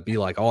it's going to be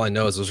like. All I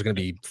know is there's going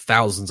to be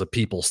thousands of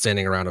people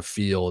standing around a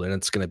field, and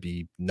it's going to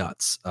be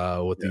nuts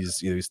with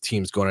these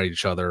teams going at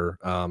each other,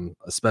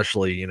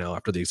 especially,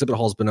 after the exhibit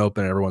hall's been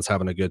open, everyone's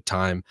having a good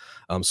time.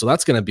 So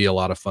that's going to be a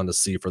lot of fun to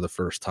see for the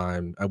first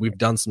time. We've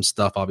done some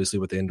stuff, obviously,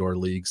 with the indoor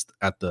leagues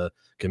at the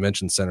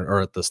convention center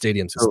or at the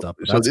stadiums and stuff.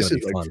 But that's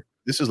going to be fun.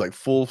 This is like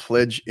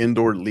full-fledged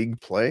indoor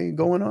league play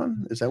going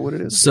on. Is that what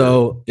it is?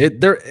 So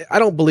I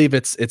don't believe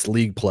it's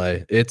league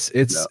play. It's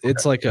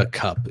like a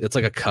cup. It's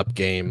like a cup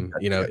game.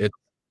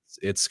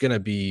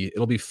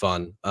 It'll be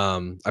fun.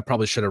 I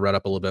probably should have read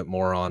up a little bit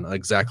more on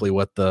exactly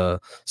what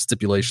the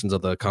stipulations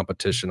of the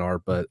competition are,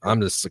 but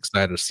I'm just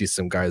excited to see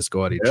some guys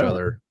go at each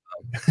other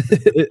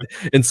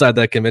inside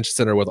that convention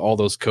center with all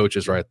those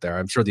coaches right there.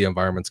 I'm sure the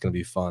environment's going to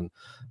be fun.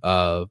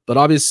 But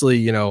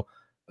obviously,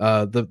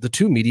 the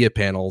 2 media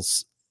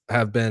panels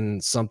have been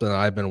something that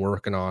I've been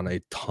working on a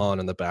ton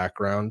in the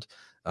background.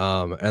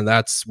 And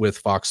that's with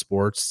Fox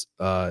Sports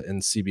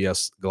and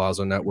CBS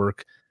Golazo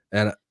Network.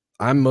 And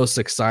I'm most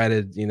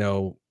excited,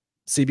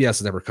 CBS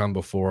has never come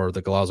before,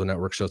 the Golazo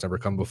Network show's never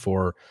come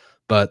before,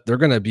 but they're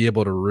going to be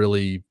able to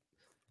really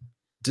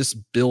just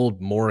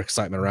build more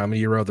excitement around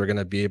Media Row. They're going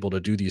to be able to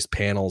do these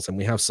panels, and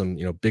we have some,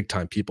 big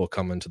time people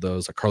coming to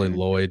those, like Carly Mhm.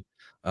 Lloyd.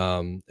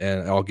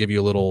 And I'll give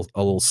you a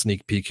little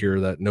sneak peek here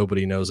that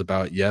nobody knows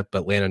about yet,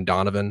 but Landon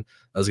Donovan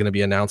is going to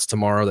be announced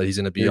tomorrow that he's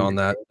going to be There on you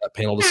that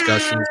panel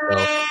discussion. So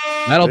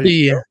that'll there you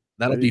be go.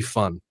 that'll There you be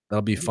fun.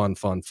 That'll be go. fun,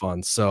 fun,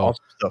 fun. So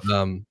Awesome stuff.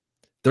 um,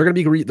 they're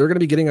gonna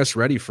be getting us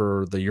ready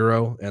for the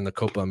Euro and the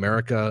Copa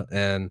America,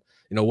 and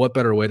what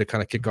better way to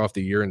kind of kick off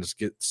the year and just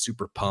get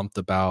super pumped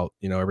about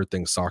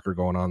everything soccer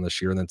going on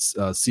this year. And then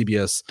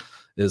CBS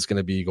is going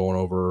to be going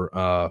over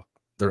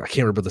I can't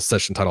remember the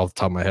session title off the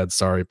top of my head,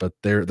 sorry, but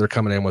they're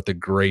coming in with a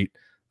great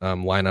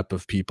lineup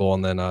of people.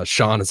 And then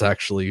Sean is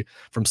actually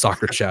from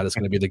Soccer Chat is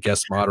going to be the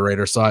guest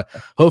moderator. So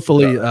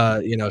hopefully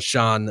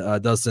Sean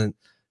doesn't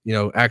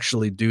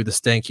actually do the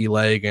stanky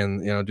leg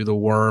and do the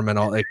worm and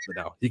all. Like,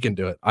 no, he can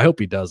do it. I hope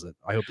he does it.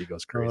 I hope he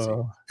goes crazy.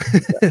 Uh,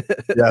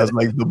 yeah, it's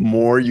like the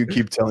more you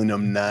keep telling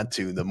him not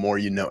to, the more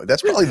you know.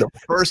 That's probably the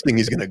first thing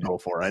he's gonna go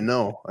for. I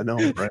know,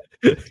 right?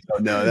 So,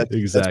 no, that's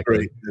Exactly.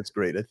 great. That's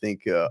great. I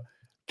think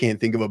can't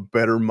think of a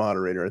better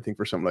moderator. I think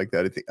for something like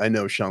that, I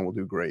know Sean will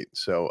do great.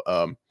 So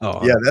Oh,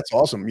 yeah, that's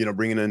awesome.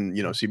 Bringing in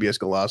CBS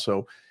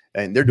Golasso,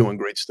 and they're doing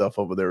great stuff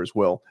over there as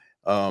well.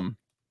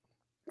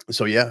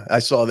 So yeah, I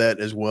saw that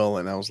as well,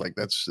 and I was like,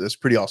 that's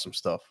pretty awesome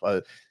stuff.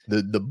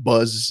 The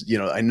buzz,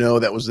 I know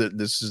that was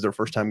this is their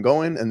first time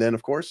going, and then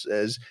of course,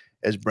 as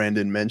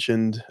Brandon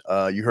mentioned,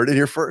 you heard it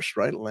here first,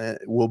 right?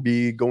 Will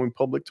be going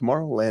public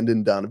tomorrow.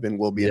 Landon Donovan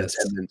will be in yes.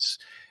 attendance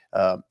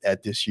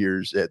at the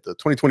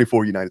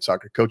 2024 United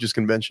Soccer Coaches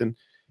Convention.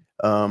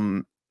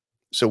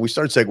 So we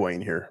start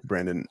segueing here,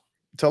 Brandon.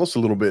 Tell us a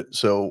little bit.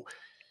 So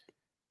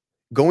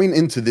going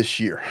into this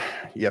year,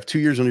 you have 2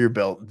 years under your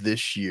belt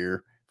this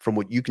year. From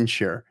what you can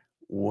share,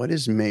 what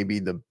is maybe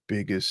the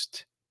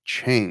biggest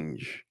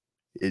change?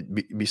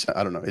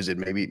 I don't know. Is it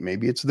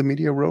maybe it's the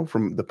media row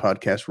from the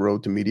podcast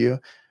road to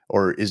media,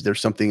 or is there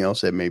something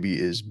else that maybe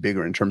is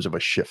bigger in terms of a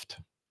shift?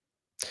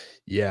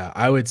 Yeah,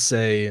 I would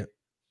say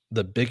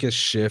the biggest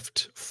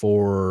shift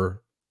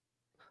for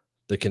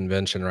the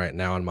convention right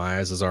now in my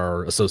eyes is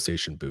our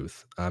association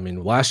booth. I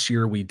mean, last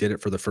year we did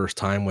it for the first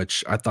time,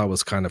 which I thought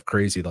was kind of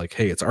crazy. Like,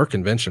 hey, it's our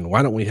convention.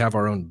 Why don't we have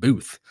our own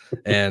booth?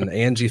 And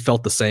Angie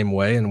felt the same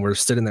way. And we're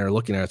sitting there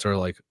looking at her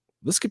like,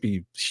 this could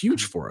be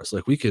huge for us.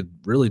 Like, we could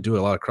really do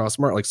a lot of cross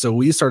market. Like, so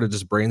we started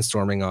just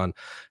brainstorming on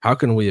how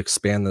can we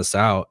expand this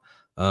out.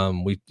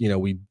 We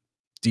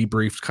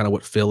debriefed kind of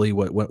what Philly,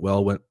 what went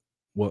well, what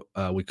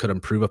we could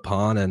improve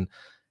upon, and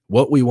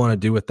what we want to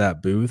do with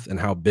that booth and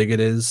how big it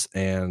is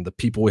and the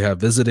people we have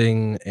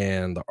visiting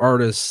and the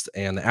artists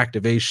and the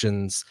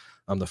activations,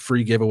 the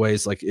free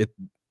giveaways, like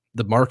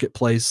the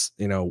marketplace.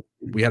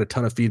 We had a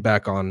ton of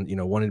feedback on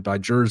wanting to buy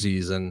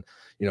jerseys and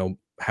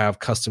have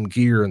custom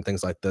gear and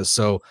things like this.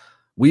 So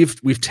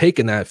we've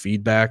taken that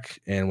feedback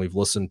and we've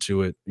listened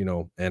to it,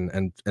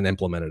 and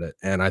implemented it.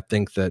 And I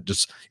think that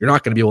just you're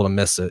not going to be able to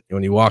miss it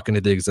when you walk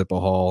into the exhibit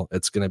hall.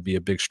 It's going to be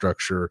a big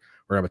structure.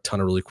 We're gonna have a ton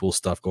of really cool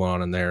stuff going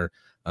on in there.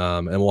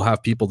 And we'll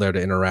have people there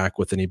to interact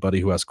with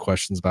anybody who has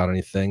questions about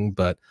anything,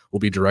 but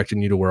we'll be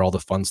directing you to where all the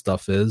fun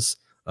stuff is,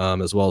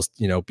 as well as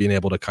being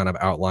able to kind of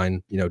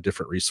outline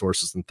different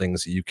resources and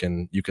things that you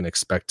can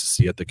expect to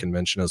see at the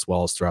convention as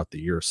well as throughout the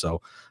year. So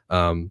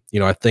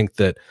I think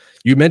that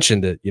you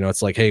mentioned it.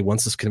 It's like, hey,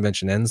 once this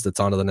convention ends,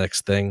 that's on to the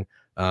next thing,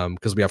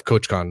 because we have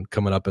CoachCon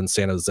coming up in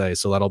San Jose,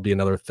 so that'll be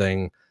another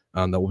thing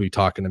that we'll be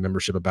talking to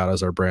membership about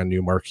as our brand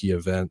new marquee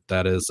event.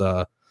 That is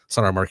it's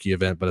not our marquee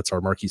event, but it's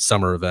our marquee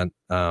summer event.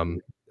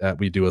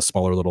 We do a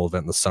smaller little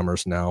event in the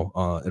summers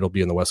now. It'll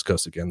be in the West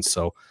Coast again.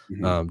 So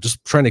Mhm.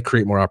 just trying to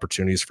create more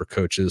opportunities for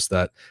coaches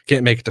that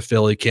can't make it to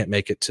Philly, can't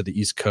make it to the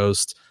East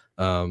Coast.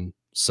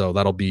 So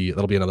that'll be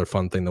another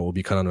fun thing that we'll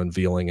be kind of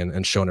unveiling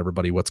and showing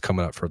everybody what's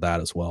coming up for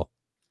that as well.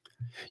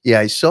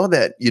 Yeah, I saw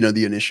that,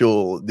 the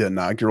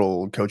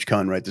inaugural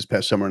CoachCon right this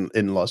past summer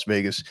in Las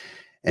Vegas,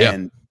 Yeah.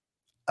 and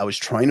I was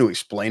trying to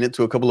explain it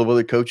to a couple of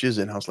other coaches,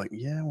 and I was like,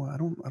 "Yeah, well, I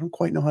don't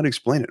quite know how to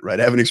explain it, right?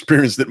 I haven't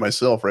experienced it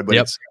myself, right? But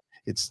Yep.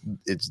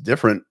 it's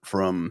different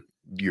from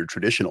your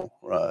traditional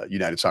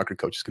United Soccer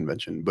Coaches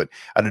Convention. But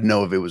I didn't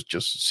know if it was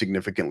just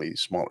significantly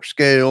smaller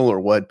scale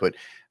or what. But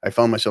I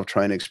found myself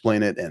trying to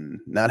explain it and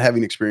not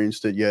having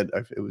experienced it yet.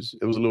 It was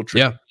a little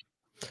Yeah.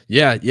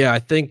 tricky. Yeah. I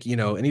think,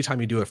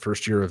 anytime you do a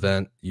first year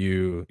event,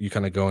 you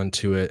kind of go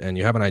into it and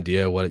you have an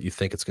idea what you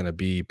think it's going to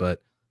be.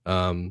 But,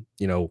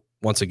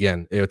 once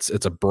again, it's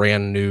a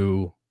brand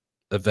new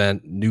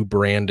event, new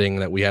branding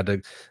that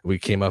we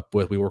came up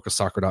with. We work with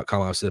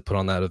soccer.com, obviously, to put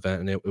on that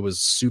event, and it was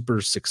super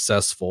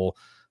successful,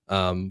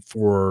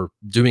 for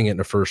doing it in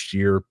the first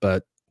year.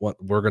 But what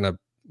we're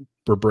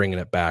bringing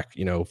it back,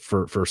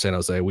 for San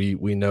Jose.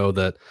 We know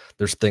that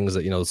there's things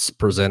that,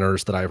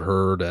 presenters that I've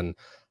heard and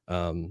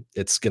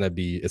it's gonna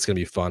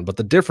be fun. But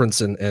the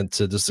difference, and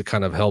to just to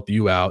kind of help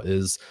you out,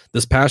 is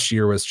this past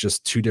year was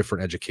just two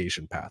different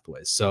education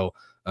pathways. So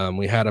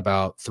we had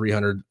about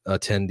 300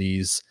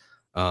 attendees,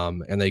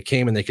 and they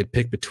came and they could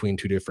pick between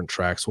two different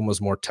tracks. One was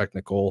more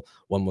technical,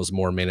 one was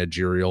more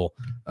managerial.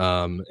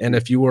 And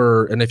if you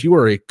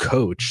were a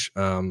coach,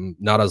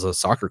 not as a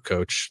soccer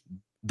coach,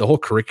 the whole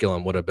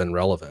curriculum would have been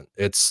relevant.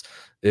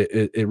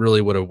 It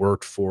really would have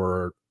worked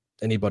for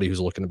anybody who's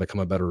looking to become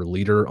a better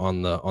leader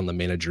on the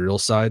managerial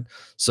side.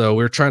 So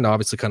we're trying to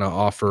obviously kind of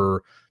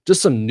offer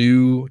just some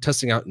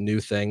testing out new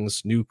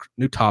things, new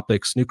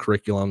topics, new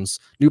curriculums,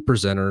 new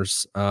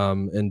presenters,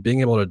 and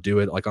being able to do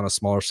it like on a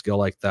smaller scale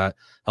like that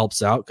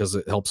helps out because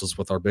it helps us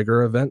with our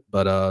bigger event.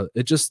 But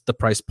it just, the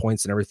price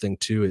points and everything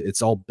too,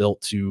 it's all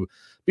built to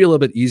be a little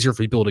bit easier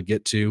for people to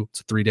get to.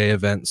 It's a 3-day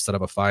event instead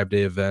of a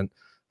 5-day event.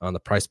 The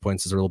price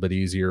points is a little bit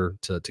easier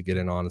to get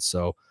in on.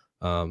 So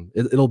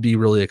it'll be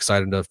really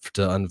exciting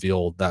to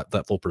unveil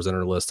that full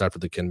presenter list after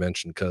the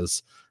convention,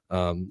 because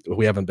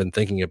we haven't been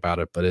thinking about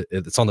it, but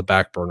it's on the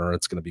back burner.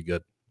 It's going to be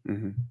good.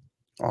 Mm-hmm.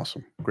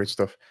 Awesome. Great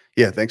stuff.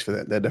 Yeah. Thanks for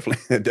that. That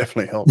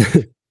definitely helps.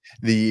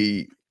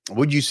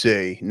 Would you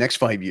say next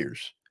 5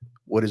 years,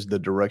 what is the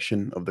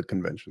direction of the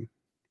convention?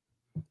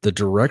 The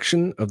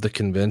direction of the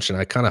convention,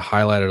 I kind of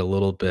highlighted a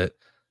little bit.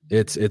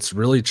 It's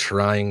really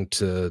trying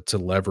to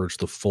leverage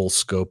the full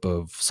scope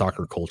of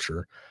soccer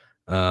culture,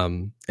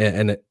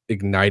 and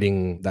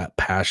igniting that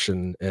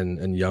passion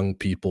in young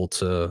people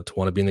to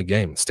want to be in the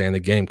game, stay in the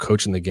game,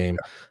 coach in the game,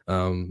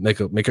 make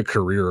a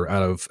career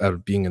out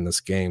of being in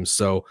this game.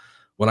 So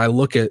when I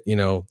look at,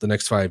 the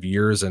next 5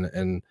 years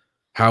and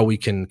how we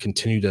can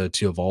continue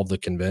to evolve the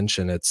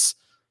convention, it's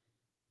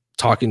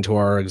talking to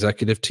our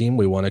executive team.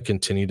 We want to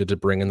continue to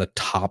bring in the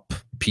top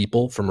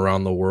people from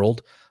around the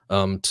world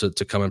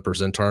to come and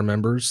present to our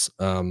members.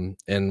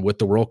 And with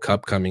the World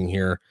Cup coming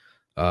here,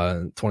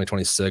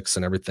 2026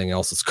 and everything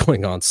else that's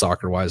going on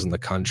soccer wise in the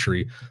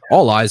country,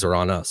 all eyes are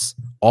on us.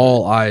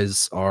 All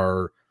eyes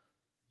are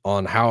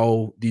on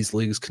how these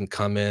leagues can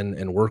come in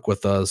and work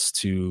with us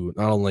to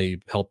not only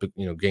help,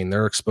 gain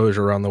their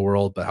exposure around the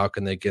world, but how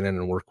can they get in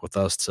and work with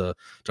us to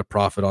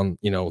profit on,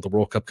 the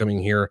World Cup coming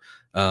here.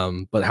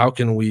 But how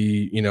can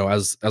we,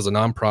 as a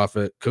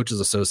nonprofit coaches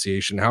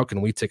association, how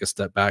can we take a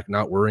step back,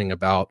 not worrying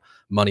about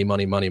money,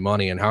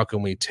 and how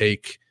can we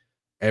take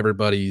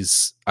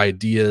everybody's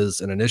ideas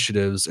and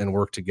initiatives and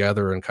work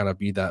together and kind of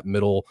be that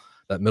middle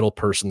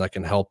person that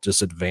can help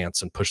just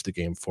advance and push the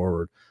game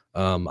forward.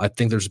 I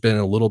think there's been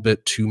a little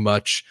bit too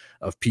much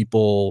of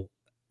people,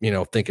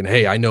 thinking,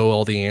 hey, I know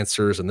all the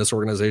answers and this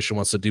organization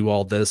wants to do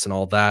all this and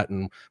all that,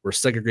 and we're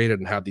segregated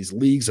and have these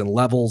leagues and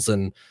levels,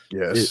 and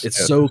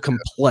it's so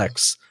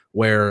complex,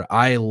 where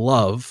I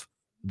love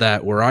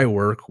that where I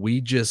work, we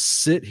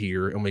just sit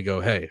here and we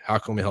go, hey, how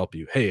can we help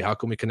you? Hey, how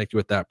can we connect you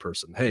with that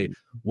person? Hey,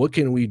 what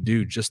can we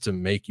do just to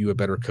make you a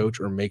better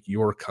coach or make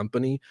your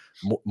company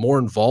more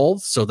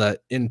involved, so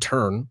that in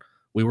turn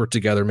we work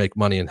together, make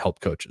money, and help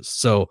coaches.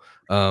 So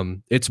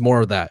it's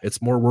more of that.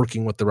 It's more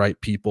working with the right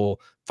people,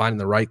 finding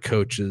the right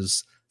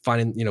coaches,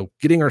 finding,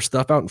 getting our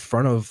stuff out in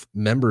front of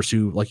members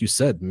who, like you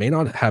said, may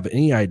not have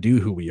any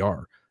idea who we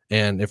are.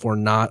 And if we're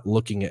not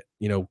looking at,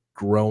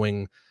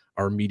 growing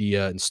our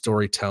media and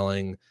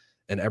storytelling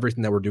and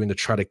everything that we're doing to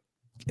try to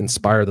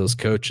inspire those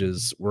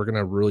coaches, we're going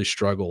to really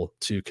struggle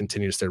to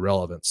continue to stay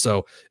relevant.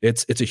 So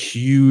it's a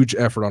huge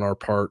effort on our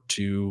part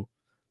to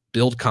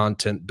build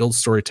content, build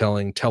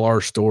storytelling, tell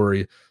our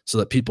story, so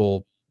that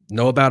people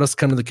know about us,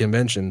 come to the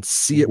convention,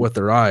 see it with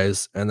their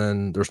eyes, and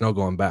then there's no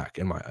going back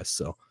in my eyes.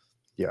 So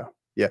yeah.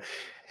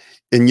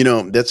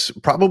 And that's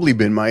probably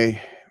been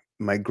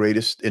my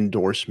greatest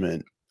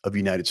endorsement of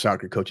United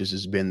Soccer Coaches,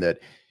 has been that,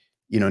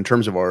 in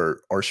terms of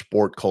our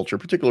sport culture,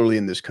 particularly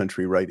in this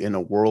country, right, in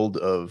a world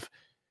of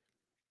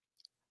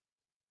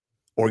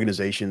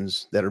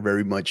organizations that are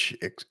very much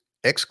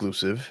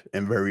exclusive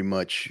and very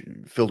much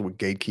filled with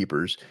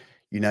gatekeepers,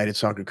 United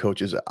Soccer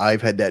Coaches,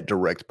 I've had that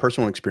direct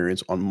personal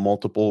experience on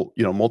multiple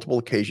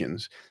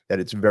occasions, that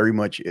it's very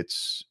much,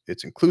 it's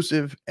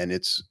inclusive, and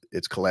it's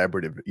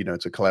collaborative.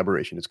 It's a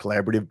collaboration. It's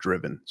collaborative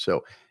driven.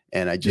 So,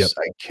 and I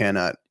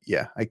cannot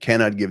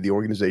give the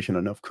organization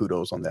enough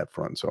kudos on that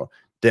front. So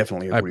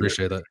definitely agree. I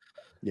appreciate that.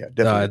 Yeah,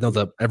 definitely. I know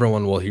that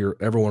everyone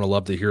will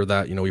love to hear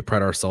that. We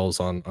pride ourselves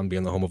on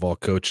being the home of all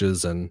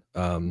coaches. And,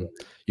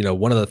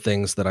 one of the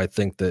things that I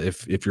think that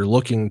if you're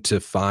looking to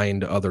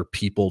find other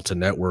people to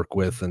network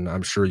with, and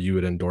I'm sure you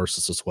would endorse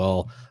this as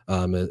well,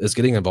 is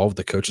getting involved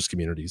with the coaches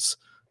communities.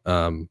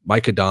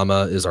 Mike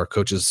Adama is our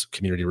coaches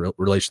community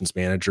relations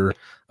manager.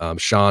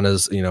 Sean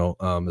is,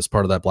 is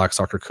part of that Black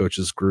Soccer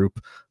Coaches group.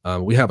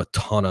 We have a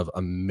ton of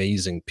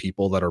amazing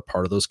people that are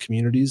part of those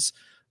communities,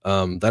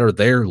 that are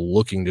there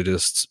looking to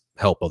just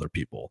help other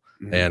people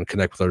and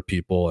connect with other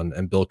people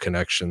and build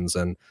connections.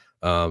 And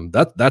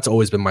that's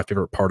always been my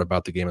favorite part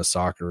about the game of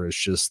soccer, is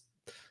just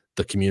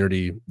the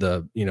community,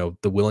 the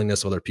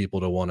willingness of other people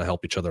to want to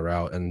help each other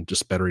out and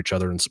just better each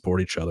other and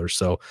support each other.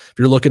 So if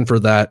you're looking for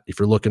that, if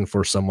you're looking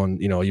for someone,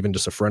 even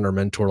just a friend or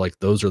mentor, like,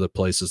 those are the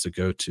places to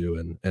go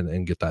to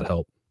and get that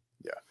help.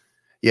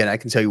 Yeah, and I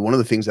can tell you one of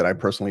the things that I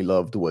personally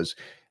loved was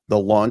the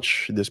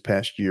launch this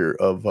past year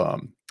of,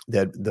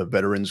 that the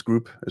veterans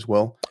group as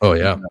well. Oh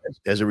yeah,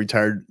 As a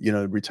retired,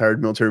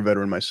 retired military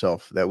veteran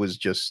myself, that was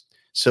just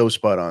so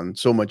spot on,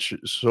 so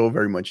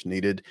very much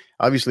needed.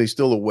 Obviously,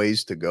 still a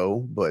ways to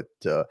go, but,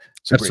 it's a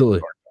great absolutely.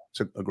 start. It's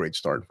a great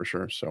start for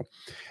sure. So,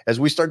 as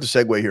we start to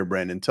segue here,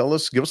 Brandon, give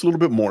us a little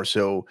bit more.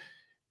 So,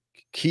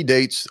 key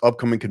dates,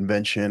 upcoming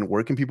convention,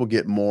 where can people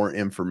get more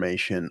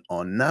information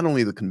on not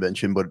only the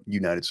convention, but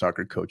United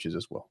Soccer Coaches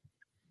as well?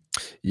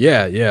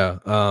 Yeah, yeah.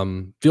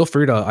 Feel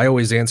free to. I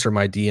always answer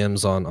my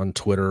DMs on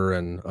Twitter,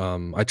 and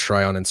I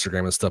try on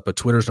Instagram and stuff. But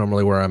Twitter's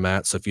normally where I'm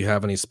at. So if you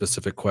have any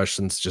specific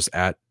questions, just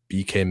at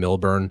BK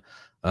Milburn.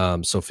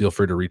 So feel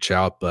free to reach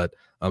out. But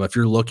if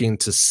you're looking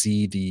to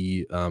see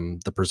the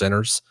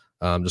presenters,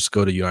 just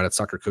go to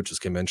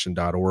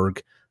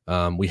UnitedSoccerCoachesConvention.org.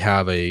 We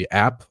have a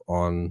app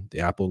on the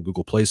Apple and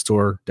Google Play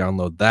Store.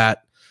 Download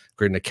that.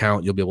 Create an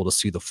account. You'll be able to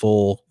see the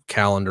full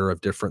calendar of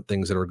different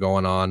things that are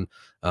going on,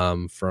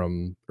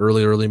 from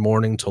early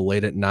morning till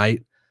late at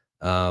night.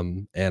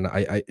 And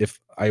if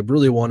I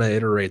really want to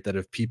iterate that,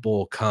 if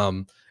people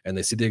come and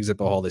they see the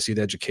exhibit hall, they see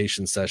the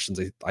education sessions,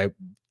 I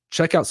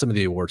check out some of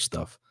the award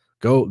stuff.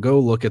 Go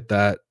look at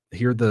that.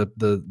 Hear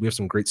we have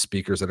some great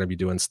speakers that are gonna be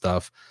doing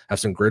stuff.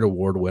 Have some great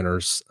award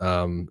winners.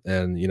 And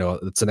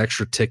it's an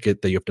extra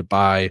ticket that you have to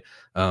buy.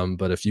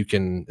 But if you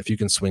can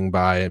swing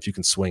by, if you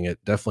can swing it,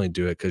 definitely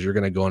do it, because you're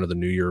gonna go into the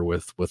new year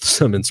with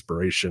some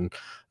inspiration,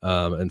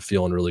 and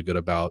feeling really good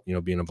about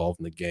being involved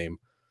in the game.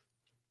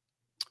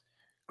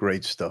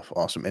 Great stuff.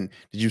 Awesome. And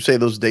did you say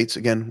those dates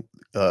again?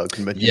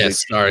 Convention dates?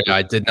 Yes, sorry,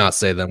 I did not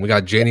say them. We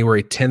got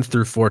January 10th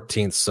through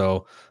 14th,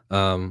 so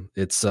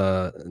it's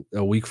a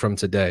week from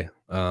today,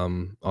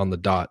 on the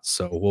dot.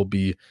 So we'll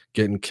be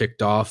getting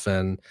kicked off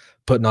and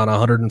putting on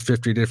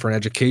 150 different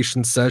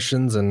education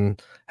sessions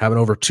and having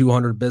over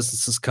 200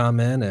 businesses come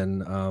in,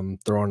 and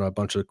throwing a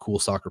bunch of cool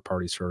soccer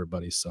parties for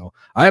everybody. So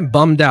I am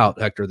bummed out,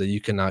 Hector, that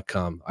you cannot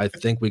come. I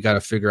think we got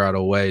to figure out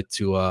a way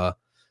to.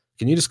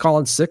 Can you just call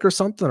in sick or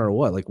something, or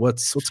what? Like,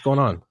 what's going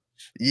on?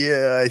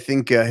 Yeah, I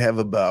think I have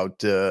about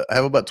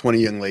 20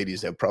 young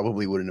ladies that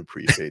probably wouldn't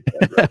appreciate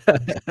that, right?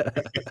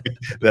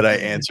 That I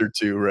answer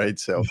to, right?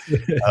 So,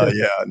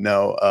 yeah,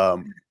 no,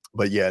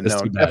 but yeah, That's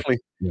no, too bad.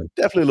 Yeah.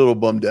 definitely a little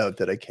bummed out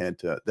that I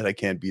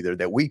can't be there,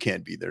 that we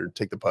can't be there,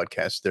 take the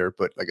podcast there.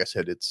 But like I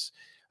said,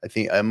 I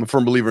think I'm a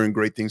firm believer in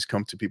great things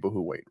come to people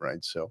who wait,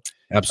 right? So,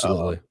 uh,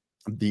 Absolutely.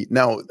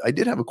 now I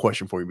did have a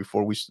question for you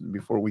before we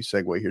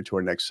segue here to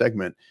our next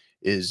segment.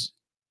 Is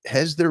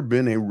Has there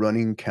been a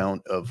running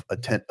count of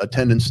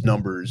attendance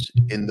numbers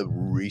in the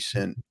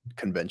recent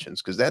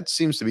conventions? Because that's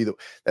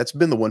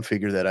been the one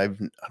figure that I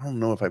don't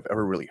know if I've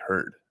ever really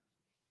heard.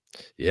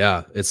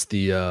 Yeah, it's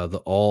the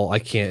all I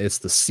can't it's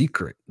the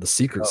secret Oh,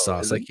 is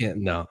sauce. I it? can't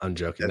No, I'm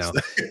joking. That's No.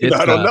 the It's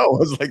I don't know. I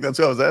was like, that's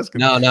what I was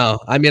asking. no.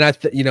 I mean,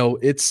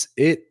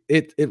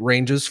 it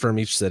ranges from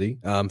each city.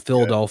 Okay.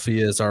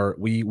 Philadelphia is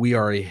we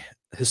are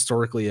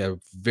historically a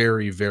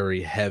very,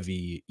 very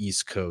heavy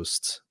East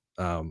Coast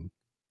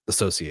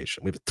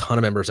association. We have a ton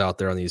of members out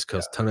there on the East Yeah,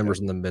 Coast, ton of okay. members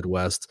in the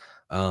Midwest.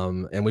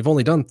 And we've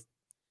only done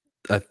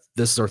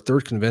this is our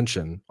third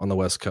convention on the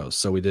West Coast.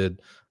 So we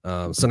did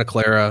Santa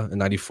Clara in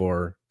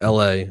 '94,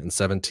 LA in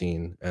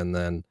 '17, and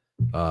then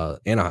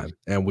Anaheim.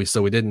 And we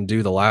didn't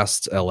do the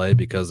last LA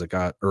because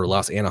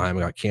last Anaheim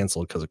got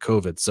canceled because of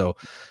COVID. So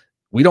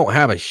we don't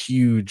have a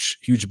huge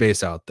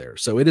base out there.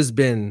 So it has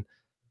been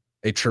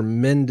a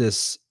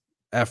tremendous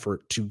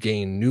effort to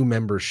gain new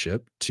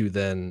membership to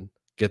then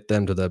get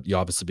them to you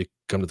obviously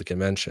come to the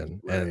convention.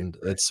 Right, And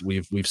right.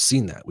 we've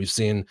seen that. We've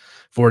seen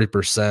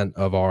 40%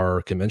 of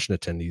our convention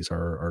attendees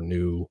are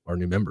new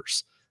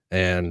members.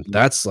 And Mhm.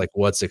 that's like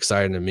what's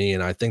exciting to me.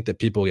 And I think that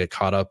people get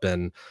caught up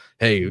in,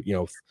 hey,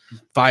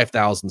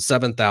 5,000,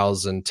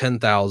 7,000,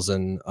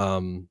 10,000.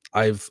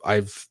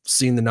 I've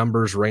seen the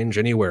numbers range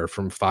anywhere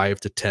from 5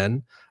 to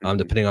 10, Mhm.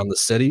 depending on the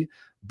city.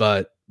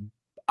 But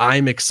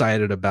I'm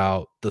excited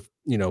about the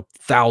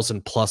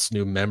 1,000 plus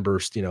new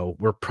members.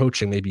 We're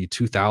approaching maybe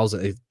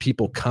 2,000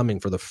 people coming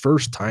for the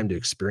first time to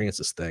experience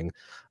this thing.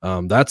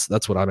 That's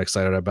what I'm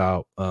excited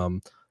about.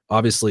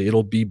 Obviously,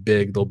 it'll be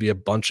big. There'll be a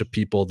bunch of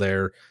people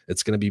there.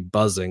 It's going to be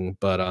buzzing,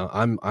 but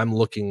I'm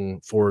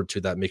looking forward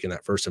to that, making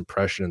that first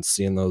impression and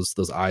seeing those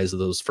eyes of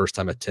those first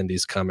time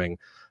attendees coming.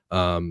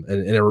 And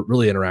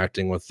really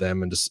interacting with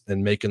them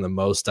and making the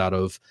most out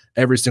of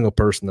every single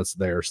person that's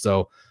there.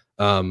 So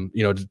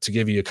to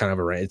give you a kind of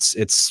a range,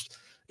 it's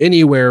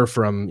anywhere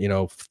from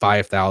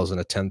 5,000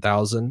 to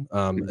 10,000. In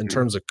Mhm.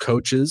 terms of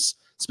coaches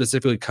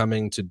specifically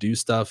coming to do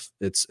stuff,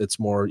 it's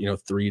more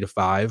 3 to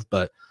 5.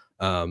 But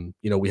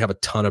we have a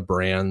ton of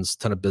brands,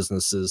 ton of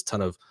businesses,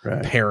 ton of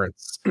Right.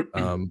 parents,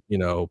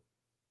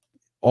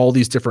 all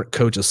these different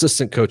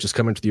assistant coaches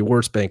coming to the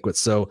awards banquet.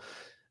 So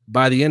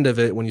by the end of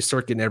it, when you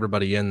start getting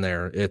everybody in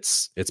there,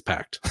 it's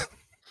packed.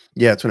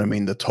 Yeah, that's what I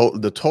mean. The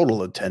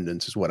total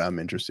attendance is what I'm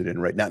interested in,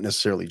 right? Not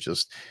necessarily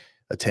just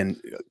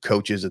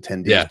coaches,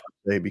 attendees Yeah.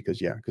 per se,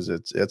 because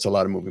it's a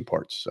lot of moving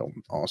parts. So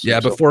awesome. Yeah,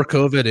 So before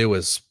COVID, it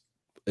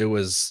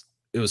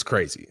was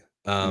crazy.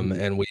 Mhm.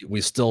 And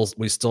we still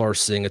are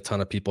seeing a ton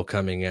of people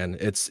coming in.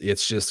 It's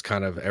just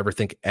kind of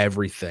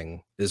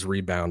everything is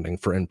rebounding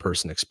for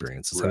in-person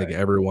experiences. I think Right.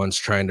 everyone's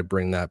trying to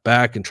bring that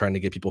back and trying to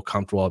get people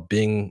comfortable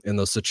being in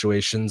those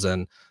situations.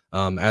 And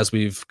as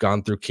we've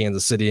gone through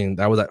Kansas City, and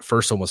that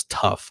first one was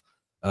tough,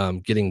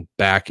 getting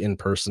back in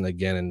person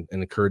again and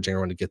encouraging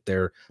everyone to get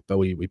there. But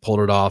we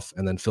pulled it off,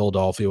 and then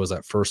Philadelphia was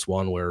that first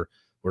one where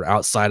we're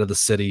outside of the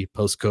city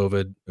post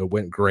COVID. It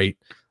went great.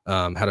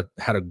 Had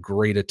a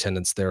great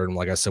attendance there, and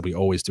like I said, we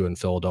always do in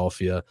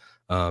Philadelphia.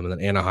 And then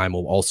Anaheim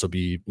will also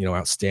be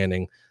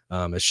outstanding.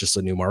 It's just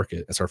a new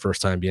market. It's our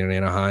first time being in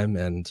Anaheim,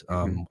 and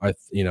Mhm. I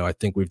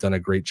think we've done a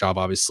great job,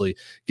 obviously,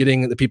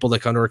 getting the people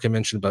that come to our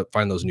convention, but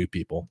find those new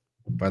people.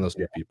 Find those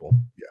Yeah. new people.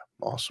 Yeah.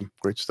 Awesome.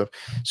 Great stuff.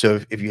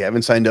 So if you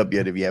haven't signed up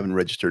yet, if you haven't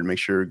registered, make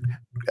sure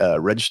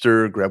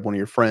register, grab one of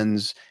your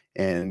friends,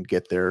 and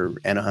get their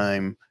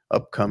Anaheim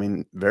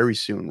upcoming very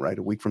soon, right?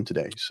 A week from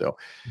today. So all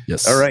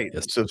Yes, right.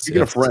 yes, So yes, yes.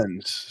 speaking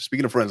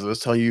of friends, let's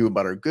tell you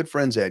about our good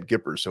friends at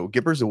Gipper. So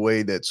Gipper is a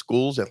way that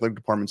schools, athletic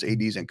departments,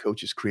 ADs, and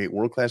coaches create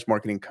world-class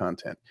marketing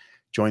content.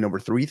 Join over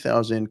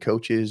 3,000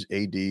 coaches,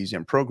 ADs,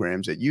 and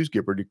programs that use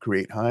Gipper to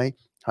create high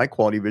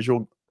quality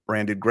visual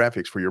branded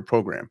graphics for your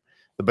program.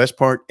 The best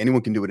part,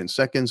 anyone can do it in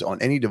seconds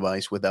on any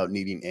device without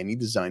needing any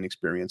design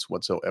experience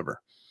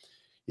whatsoever.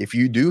 If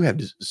you do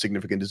have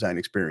significant design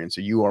experience,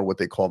 so you are what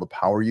they call the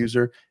power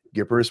user,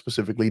 Gipper is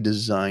specifically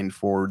designed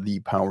for the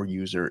power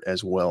user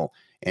as well.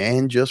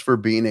 And just for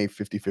being a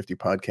 50/50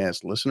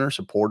 podcast listener,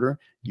 supporter,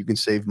 you can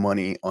save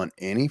money on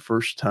any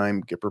first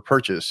time Gipper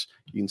purchase.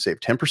 You can save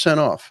 10%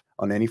 off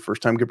on any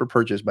first time Gipper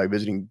purchase by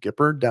visiting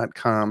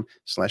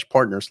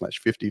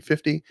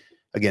gipper.com/partner/5050.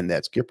 Again,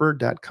 that's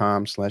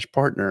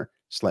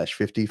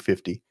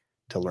gipper.com/partner/5050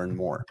 to learn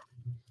more.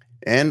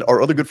 And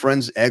our other good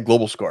friends at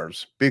Global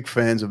Scarves, big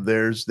fans of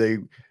theirs.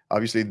 They're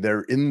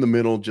in the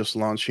middle, just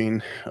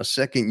launching a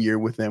second year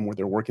with them where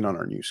they're working on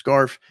our new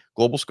scarf.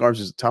 Global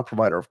Scarves is a top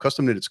provider of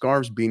custom knitted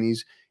scarves, beanies,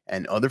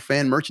 and other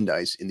fan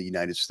merchandise in the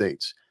United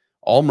States.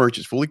 All merch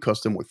is fully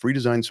custom with free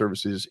design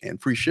services and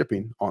free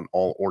shipping on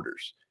all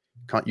orders.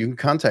 You can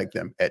contact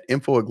them at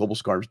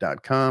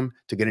info@globalscarves.com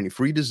to get any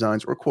free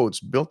designs or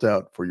quotes built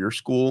out for your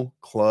school,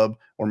 club,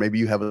 or maybe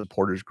you have a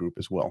supporters group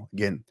as well.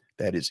 Again,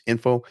 that is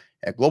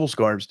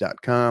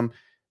info@globalscarves.com.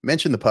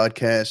 Mention the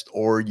podcast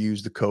or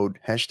use the code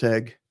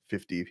hashtag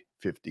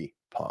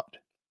 5050pod.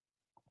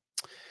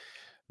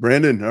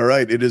 Brandon, all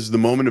right. It is the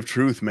moment of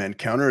truth, man.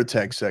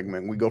 Counterattack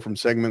segment. We go from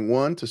segment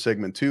 1 to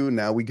segment 2.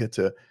 Now we get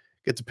to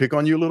pick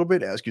on you a little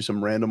bit, ask you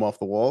some random off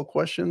the wall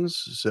questions.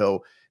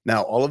 So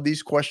now all of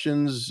these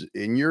questions,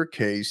 in your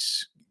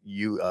case,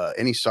 you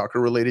any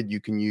soccer related, you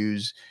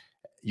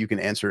can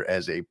answer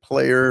as a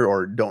player,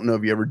 or don't know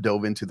if you ever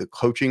dove into the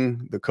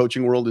coaching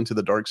world, into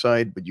the dark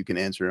side, but you can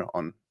answer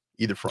on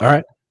either All front.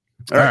 right,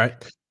 All all right.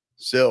 right.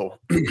 So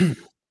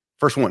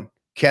first one,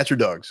 cats or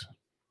dogs?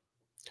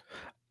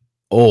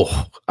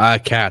 Oh,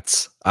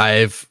 cats.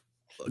 I've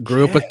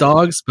grew up with Cat.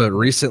 dogs, but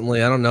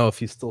recently, I don't know if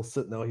he's still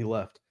sitting. No, he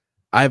left.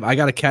 I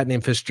got a cat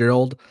named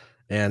Fitzgerald,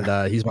 and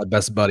he's my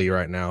best buddy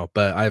right now.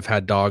 But I've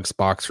had dogs,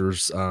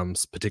 boxers,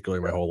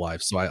 particularly my Yeah. whole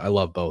life. So I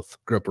love both.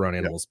 Grew up around Yeah.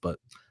 animals, but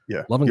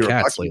Yeah. loving You're a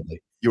cats boxer?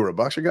 lately. You were a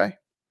boxer guy?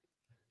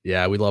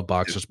 Yeah, we love Yeah.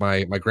 boxers.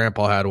 My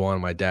grandpa had one.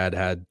 My dad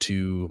had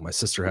two. My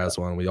sister Yeah. has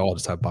one. We all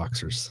just have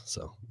boxers.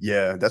 So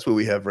Yeah, that's what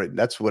we have, right?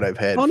 That's what I've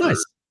had oh, for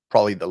nice.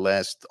 probably the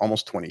last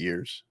almost 20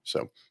 years.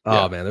 So,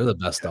 yeah. Oh man, they're the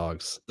best Yeah.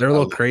 dogs. They're a I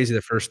little love crazy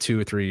the first 2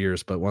 or 3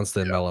 years, but once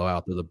they Yeah. mellow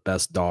out, they're the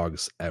best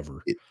dogs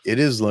ever. It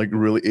is like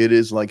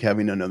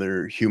having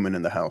another human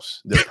in the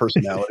house. Their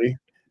personality.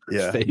 Their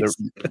Yeah, they're face.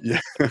 yeah.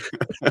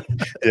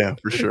 Yeah,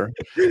 for sure.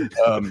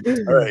 All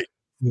right.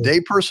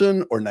 Day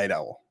person or night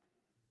owl?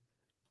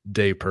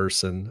 Day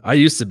person. I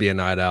used to be a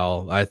night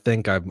owl. I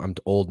think I'm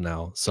old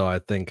now, so I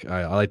think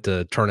I like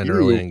to turn in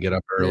early You and get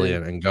up early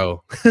man, and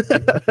go.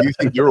 you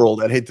think you're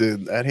old. I'd hate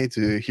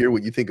to hear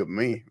what you think of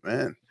me,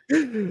 man. All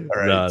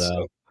right. No, So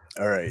no.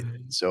 all right.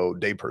 So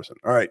day person.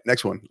 All right.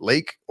 Next one.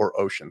 Lake or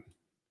ocean?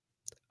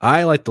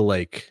 I like the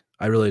lake.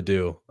 I really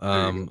do.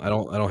 There you go. I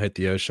don't hate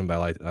the ocean, but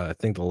I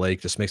think the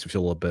lake just makes me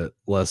feel a little bit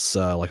less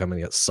like I'm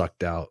gonna get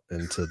sucked out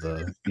into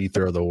the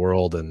ether of the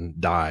world and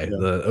die. Yeah.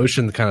 The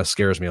ocean kind of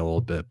scares me a little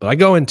bit, but I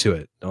go into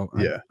it. Don't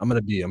I, Yeah. I'm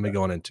gonna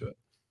go on into it.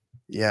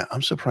 Yeah.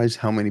 I'm surprised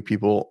how many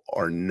people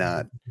are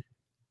not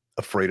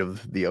afraid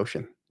of the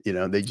ocean.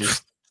 They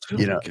just, Oh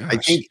my I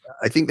gosh.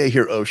 think they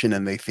hear ocean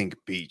and they think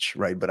beach,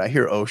 right? But I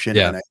hear ocean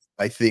Yeah. and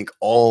I think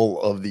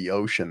all of the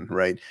ocean,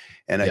 right?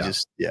 And I Yeah.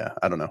 just, yeah,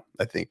 I don't know.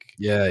 I think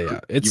Yeah. Yeah. you've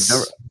never,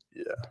 It's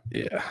yeah,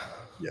 yeah.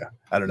 yeah,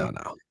 I don't No,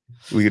 know. no.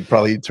 We could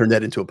probably turn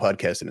that into a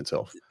podcast in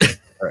itself.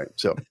 All right.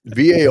 So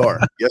VAR,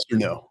 yes or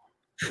no?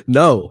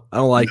 No, I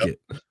don't No. like it.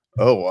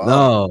 Oh, wow.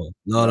 No,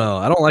 no, No. no.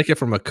 I don't like it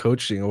from a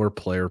coaching or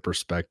player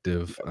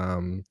perspective.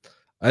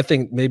 I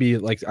think maybe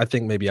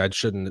I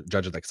shouldn't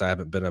judge it because I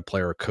haven't been a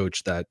player or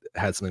coach that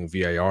had something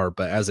VAR,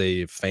 but as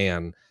a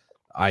fan,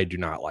 I do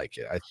not like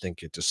it. I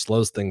think it just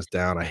slows things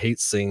down. I hate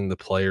seeing the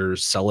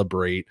players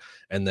celebrate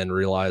and then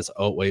realize,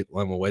 oh wait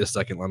a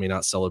second, let me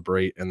not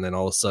celebrate, and then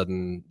all of a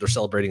sudden they're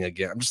celebrating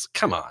again. I'm just,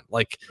 come on,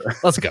 like,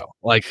 let's go.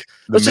 Like,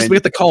 The let's just manu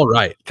get the call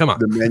right. Come on.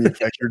 the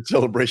manufactured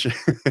celebration.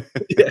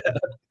 Yeah.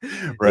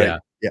 Right. Yeah.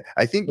 Yeah.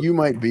 I think you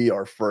might be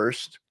our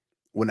first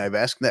when I've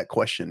asked that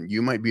question,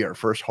 you might be our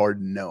first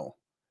hard no,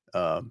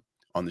 on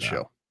the Yeah.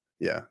 show.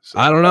 Yeah. So,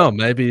 I don't know.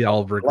 Maybe I'll I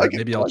like regret. it.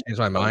 Maybe I I'll like it. change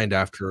my I like it. mind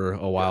after a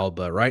Yeah. while.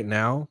 But right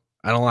now,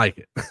 I don't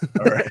like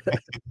All right.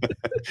 it.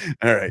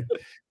 All right.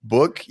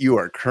 Book you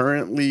are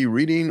currently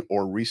reading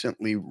or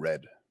recently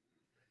read?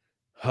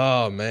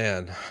 Oh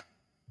man,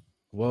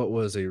 what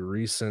was a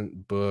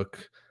recent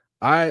book?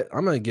 I'm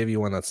gonna give you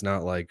one that's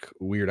not like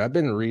weird. I've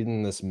been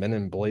reading this Men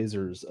in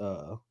Blazers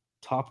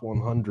top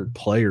 100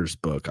 players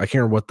book. I can't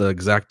remember what the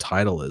exact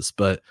title is,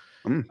 but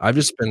Mm, I've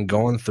just been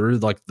going through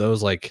like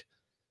those, like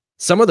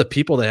some of the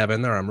people they have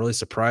in there. I'm really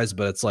surprised,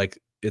 but it's like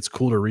it's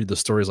cool to read the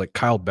stories. Like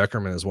Kyle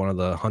Beckerman is one of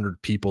the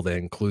 100 people they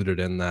included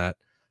in that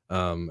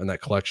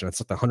collection.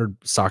 It's like the 100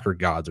 soccer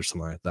gods or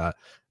something like that.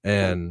 cool.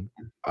 And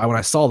when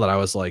I saw that, I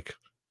was like,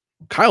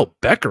 Kyle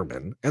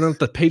Beckerman. And then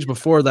the page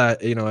before that,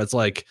 it's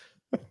like,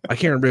 I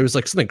can't remember. It was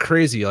like something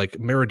crazy. Like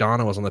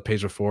Maradona was on the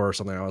page before or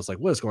something. I was like,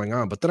 what is going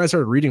on? But then I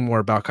started reading more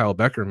about Kyle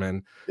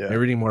Beckerman Yeah. and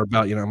reading more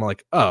about, I'm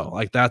like, oh,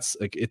 like that's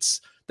like,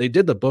 they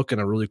did the book in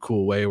a really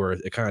cool way where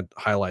it kind of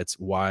highlights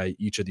why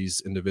each of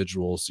these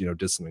individuals,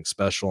 did something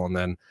special. And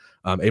then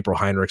April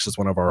Heinrichs is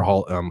one of our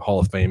Hall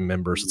of Fame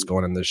members that's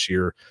going in this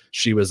year.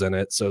 She was in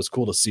it. So it's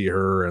cool to see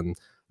her. And,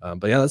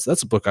 but yeah,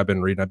 that's a book I've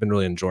been reading. I've been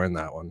really enjoying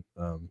that one.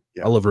 I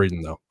Yeah. love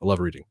reading though. I love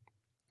reading.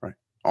 Right.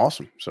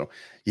 Awesome. So,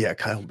 yeah,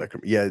 Kyle Becker.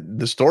 Yeah,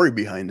 the story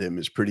behind him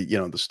is pretty.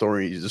 The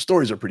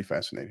stories are pretty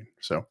fascinating.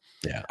 So,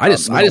 Yeah, I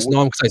just what,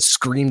 know him because I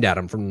screamed at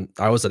him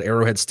I was at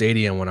Arrowhead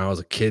Stadium when I was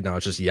a kid, and I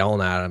was just yelling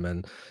at him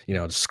and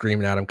just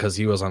screaming at him because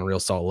he was on Real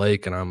Salt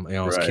Lake, and I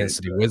was a right. Kansas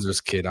City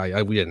Wizards kid.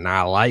 We did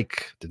not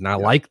like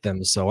Yeah.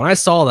 them. So when I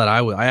saw that,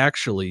 I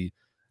actually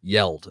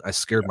yelled. I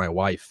scared my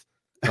wife.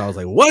 So I was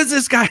like, "What is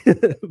this guy?"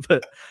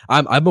 But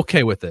I'm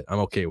okay with it. I'm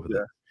okay with it.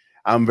 Yeah.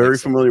 I'm very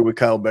Makes sense. familiar with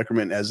Kyle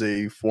Beckerman as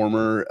a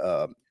former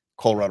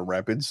Colorado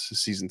Rapids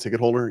season ticket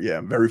holder. Yeah,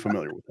 I'm very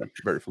familiar with him.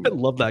 Very I familiar.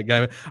 love that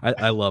guy.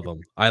 I love him.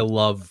 I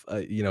love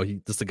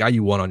he's the guy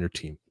you want on your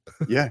team.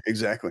 Yeah,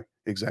 exactly.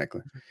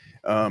 Exactly.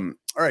 All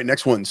right,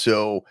 next one.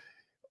 So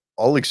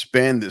I'll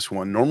expand this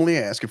one. Normally,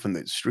 I ask it from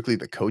strictly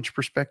the coach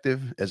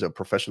perspective as a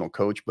professional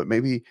coach, but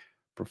maybe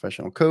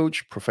professional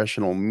coach,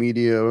 professional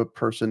media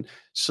person,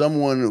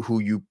 someone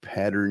who you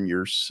pattern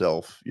your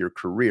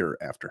career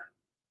after.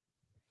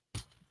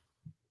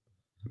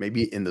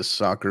 Maybe in the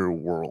soccer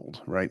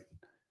world, right?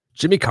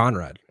 Jimmy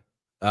Conrad.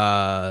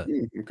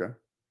 Okay.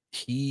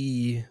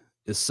 He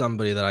is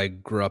somebody that I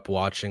grew up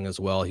watching as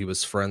well. He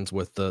was friends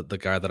with the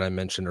guy that I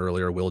mentioned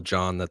earlier, Will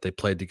John, that they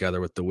played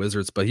together with the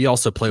Wizards, but he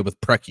also played with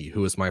Preki,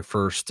 who was my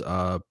first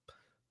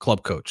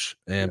club coach,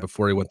 and Yeah.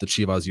 before he went to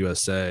Chivas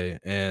USA.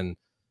 And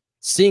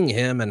seeing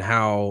him and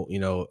how,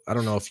 I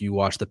don't know if you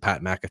watch the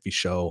Pat McAfee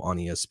show on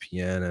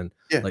ESPN and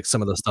Yeah. like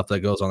some of the stuff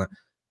that goes on there.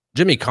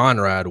 Jimmy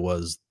Conrad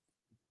was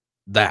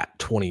that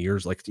 20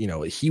 years, like,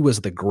 he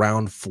was the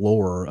ground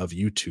floor of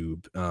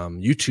YouTube.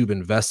 YouTube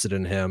invested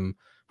in him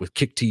with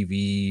Kick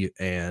TV,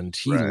 and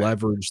he Right.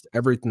 leveraged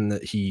everything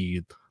that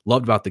he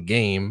loved about the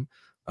game,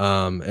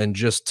 and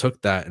just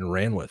took that and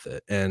ran with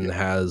it, and Yeah.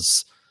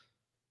 has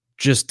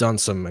just done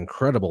some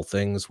incredible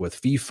things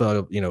with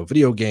FIFA,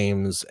 video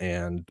games,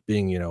 and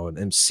being, an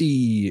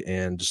MC,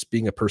 and just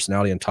being a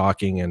personality and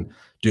talking and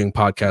doing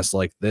podcasts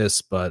like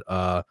this. But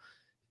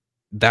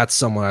that's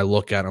someone I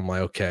look at. I'm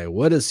like, okay,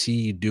 what is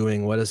he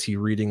doing? What is he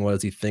reading? What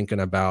is he thinking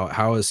about?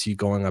 How is he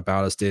going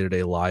about his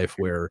day-to-day life,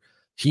 where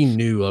he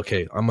knew,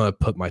 okay, I'm going to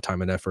put my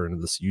time and effort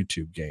into this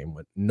YouTube game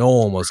when no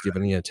one was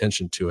giving any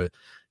attention to it.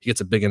 He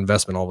gets a big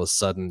investment. All of a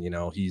sudden,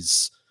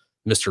 he's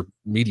Mr.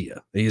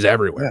 Media. He's Yeah.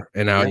 everywhere.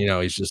 And now,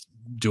 Yeah. he's just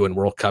doing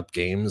World Cup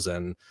games.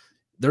 And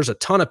there's a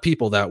ton of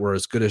people that were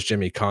as good as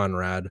Jimmy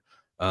Conrad.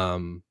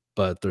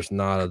 But there's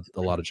not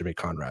a lot of Jimmy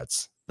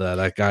Conrads.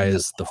 That guy Yeah.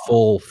 is the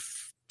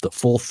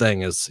full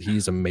thing.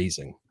 He's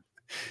amazing.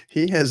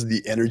 He has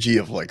the energy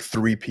of like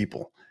 3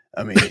 people.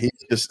 I mean, he's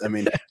just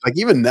like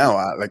even now,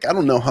 I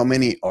don't know how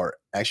many are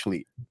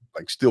actually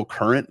like still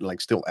current,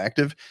 like still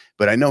active,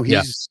 but I know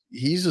Yeah.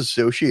 he's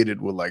associated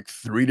with like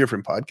 3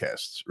 different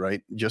podcasts,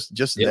 right? Just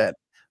Yep. that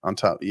on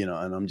top, and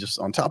I'm just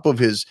on top of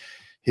his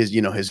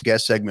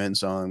guest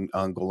segments on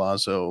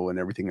Golazo and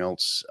everything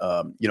else.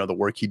 The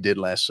work he did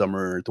last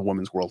summer at the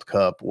Women's World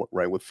Cup,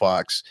 right, with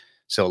Fox.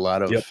 So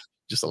Yep.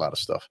 just a lot of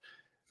stuff.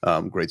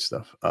 Great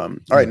stuff. All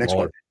right, next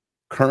one.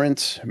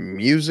 Current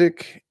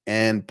music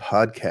and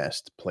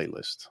podcast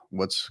playlist.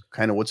 What's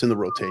in the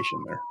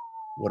rotation there?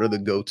 What are the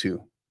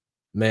go-to?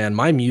 Man,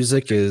 my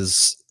music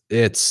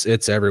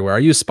it's everywhere. I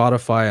use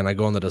Spotify and I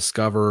go on the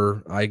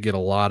Discover. I get a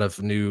lot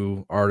of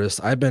new artists.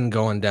 I've been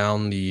going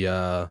down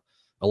the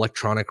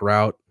electronic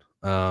route.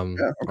 Yeah, I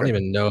don't okay.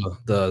 even know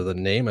the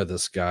name of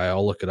this guy.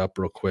 I'll look it up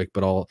real quick,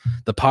 but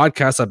the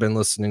podcasts I've been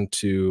listening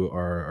to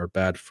are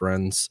Bad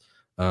Friends.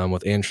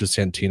 with Andrew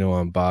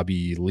Santino and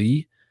Bobby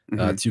Lee,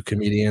 Mhm. 2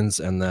 comedians,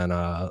 and then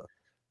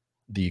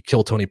the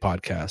Kill Tony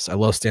podcast. I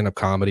love stand-up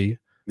comedy.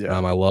 Yeah.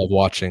 I love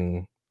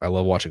watching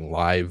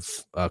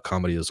live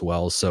comedy as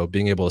well. So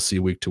being able to see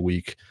week to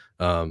week,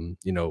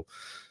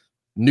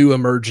 new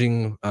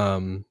emerging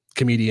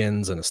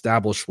comedians and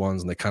established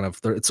ones, and they kind of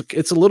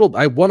it's a little.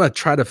 I want to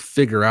try to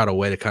figure out a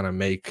way to kind of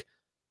make.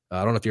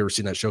 I don't know if you ever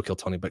seen that show Kill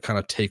Tony, but kind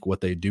of take what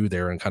they do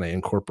there and kind of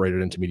incorporate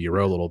it into Media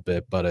Row a little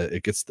bit. But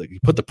it gets you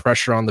put the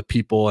pressure on the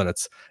people, and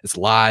it's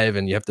live,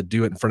 and you have to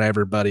do it in front of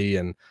everybody.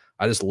 And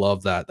I just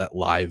love that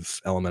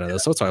live element of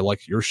this. So that's why I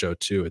like your show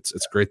too. It's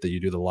great that you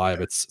do the live.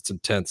 It's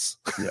intense.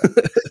 Yeah.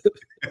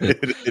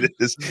 It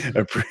is.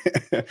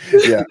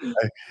 Yeah.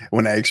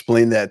 When I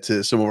explain that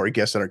to some of our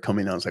guests that are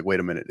coming on, it's like, wait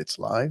a minute, it's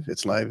live.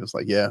 It's live. It's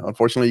like, yeah,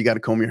 unfortunately you got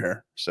to comb your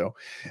hair. So,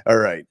 all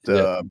right.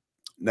 Yeah.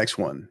 Next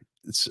one.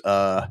 It's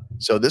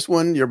so this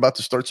one, you're about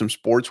to start some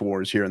sports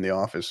wars here in the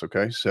office.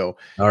 Okay. So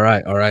All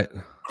right.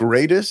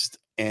 greatest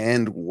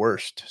and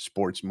worst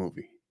sports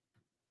movie.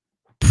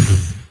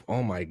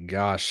 Oh my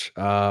gosh.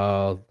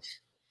 The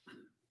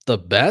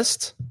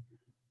best?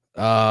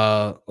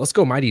 Let's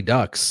go Mighty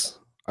Ducks.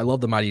 I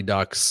love the Mighty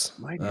Ducks.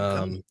 Mighty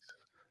Ducks.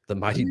 The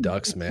Mighty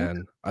Ducks,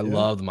 man. I Yeah.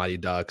 love the Mighty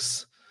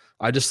Ducks.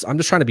 I'm just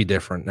trying to be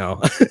different.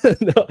 No,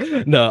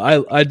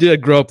 no. I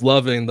did grow up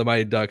loving the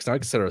Mighty Ducks. I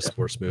consider it a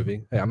sports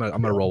movie. Hey, I'm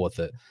gonna roll with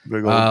it.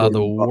 Big old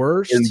The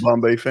worst. in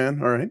Bombay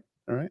fan. All right.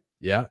 All right.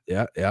 Yeah.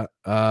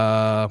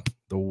 The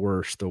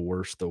worst.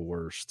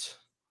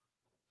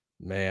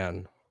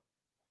 Man,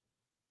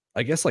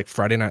 I guess like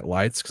Friday Night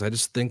Lights, because I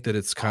just think that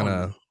it's kind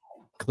of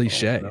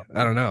cliche. no.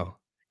 I don't know.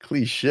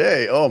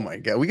 Cliche. Oh my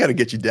God. We got to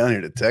get you down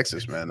here to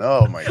Texas, man.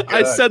 Oh my God.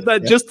 I said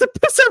that just to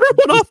piss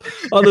everyone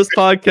off on this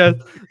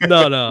podcast.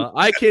 No.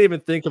 I can't even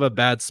think of a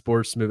bad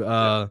sports movie.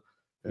 But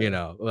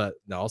no,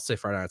 I'll say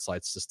Friday Night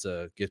Lights just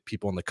to get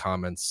people in the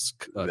comments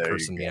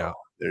cursing me out.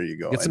 There you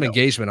go. Get some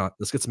engagement on.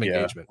 Let's get some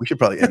engagement. We should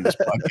probably end this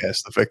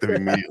podcast effective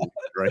immediately,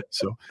 right?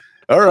 So,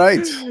 all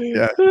right.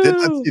 Yeah. Did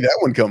not see that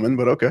one coming,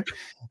 but okay.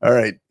 All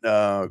right.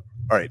 All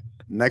right.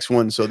 Next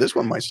one. So this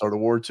one might start a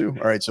war too.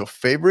 All right. So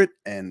favorite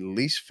and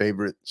least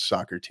favorite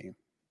soccer team.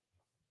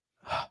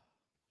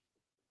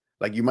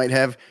 Like you might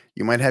have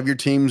your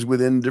teams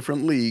within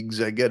different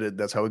leagues. I get it.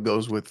 That's how it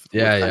goes with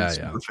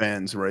super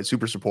fans, right?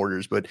 Super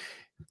supporters, but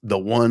the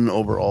one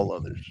over all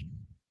others.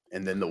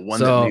 And then the one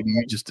that maybe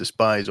you just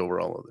despise over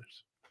all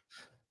others.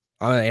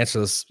 I'm gonna answer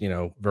this,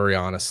 very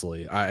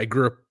honestly. I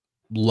grew up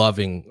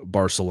loving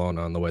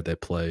Barcelona and the way they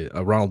play.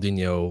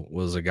 Ronaldinho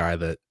was a guy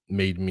that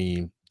made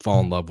me fall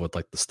in love with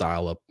like the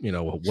style of,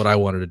 what I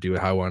wanted to do,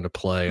 how I wanted to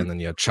play. And then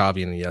you had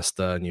Xavi and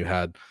Iniesta, and you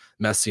had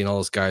Messi and all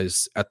those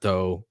guys.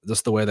 Eto'o,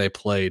 just the way they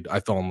played, I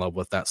fell in love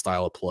with that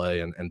style of play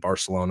and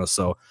Barcelona.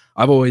 So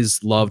I've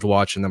always loved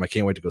watching them. I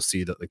can't wait to go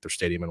see their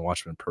stadium and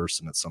watch them in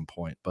person at some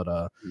point.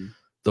 But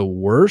the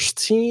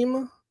worst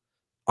team,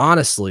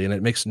 honestly, and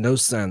it makes no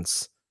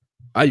sense,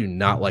 I do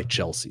not like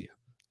Chelsea.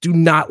 Do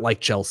not like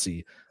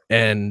Chelsea.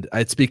 And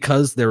it's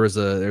because there's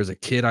a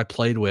kid I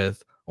played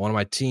with on one of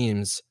my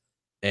teams,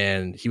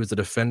 and he was a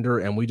defender,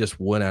 and we just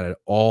went at it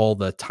all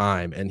the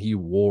time. And he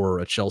wore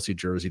a Chelsea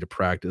jersey to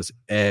practice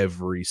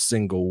every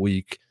single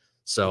week.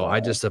 So I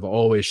just have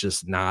always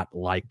just not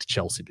liked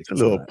Chelsea because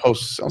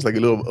sounds like a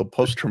little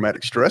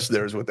post-traumatic stress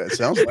there is what that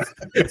sounds like.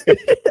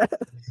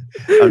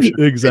 I'm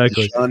sure.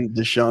 Exactly.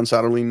 Does Sean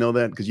Soderling know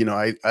that? Because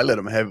I let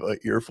him have an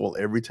earful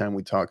every time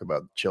we talk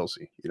about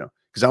Chelsea,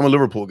 because I'm a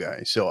Liverpool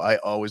guy. So I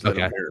always let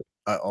him hear it.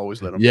 I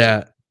always let him hear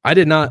it. I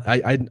did not.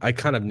 I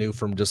kind of knew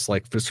from just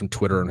from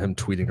Twitter and him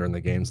tweeting during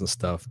the games and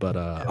stuff. But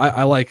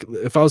I like,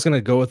 if I was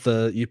gonna go with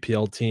the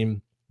EPL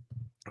team,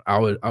 I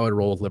would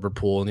roll with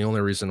Liverpool, and the only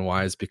reason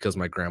why is because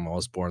my grandma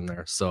was born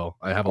there, so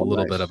I have a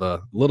little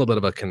bit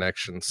of a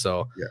connection.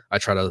 So I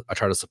try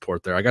to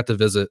support there. I got to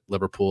visit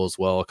Liverpool as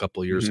well a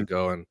couple of years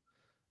ago,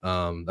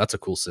 and that's a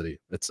cool city.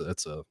 It's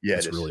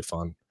really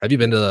fun. Have you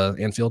been to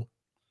Anfield?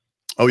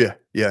 Oh yeah,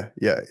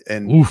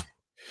 and oof.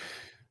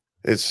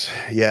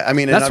 I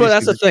mean, that's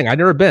the thing. I've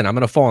never been. I'm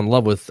gonna fall in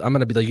love with. I'm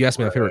gonna be like, you asked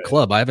me my favorite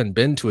club. I haven't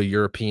been to a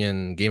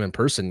European game in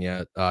person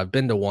yet. I've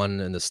been to one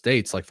in the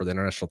States, like for the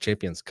International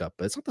Champions Cup,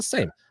 but it's not the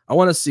same. I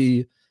want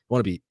to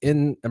be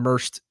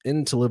immersed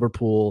into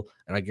Liverpool,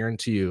 and I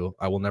guarantee you,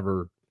 I will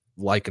never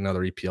like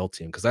another EPL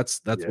team, because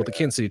that's what the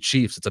Kansas City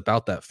Chiefs. It's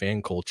about that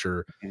fan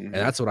culture, and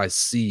that's what I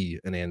see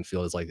in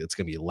Anfield. Is like it's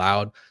gonna be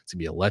loud, it's gonna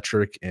be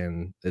electric,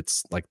 and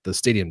it's like the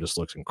stadium just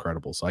looks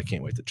incredible. So I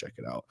can't wait to check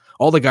it out.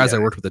 All the guys I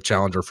worked with the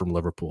Challenger from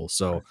Liverpool,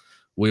 so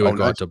we would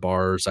go out to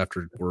bars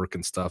after work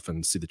and stuff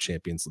and see the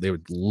champions. They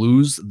would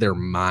lose their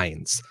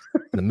minds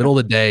in the middle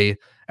of the day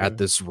at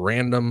this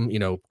random,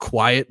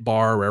 quiet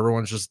bar where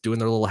everyone's just doing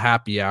their little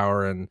happy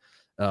hour in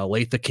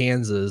Latha,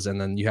 Kansas,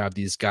 and then you have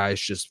these guys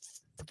just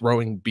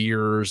throwing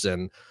beers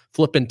and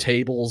flipping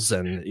tables,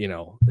 and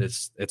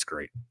it's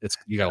great.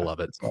 You gotta love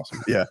it. It's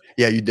awesome. Yeah,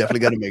 you definitely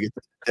got to make it.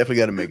 Definitely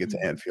got to make it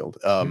to Anfield.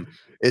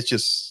 It's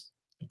just,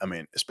 I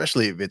mean,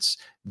 especially if it's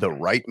the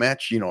right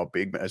match,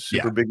 a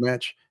super big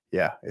match.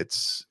 Yeah,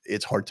 it's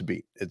hard to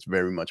beat. It's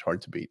very much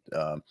hard to beat.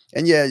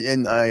 And yeah,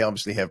 and I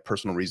obviously have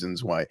personal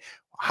reasons why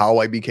how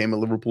I became a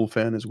Liverpool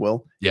fan as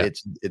well. Yeah,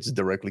 It's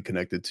directly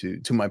connected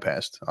to my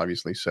past,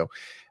 obviously. So,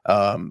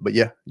 but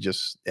yeah,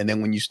 just and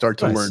then when you start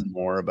to learn nice.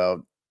 more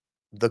about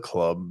the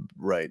club,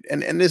 right?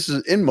 And this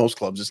is in most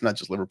clubs. It's not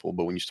just Liverpool,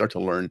 but when you start to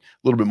learn a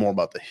little bit more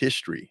about the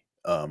history,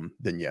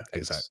 then yeah,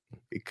 Exactly.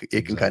 it can kind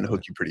of Exactly.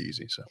 hook you pretty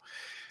easy. So,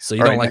 So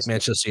you all don't right, like next.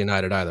 Manchester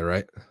United either,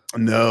 right?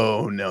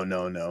 No, no,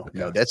 no, no,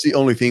 no. Okay. That's the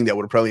only thing that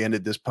would have probably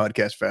ended this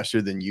podcast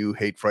faster than you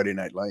hate Friday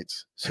Night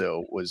Lights.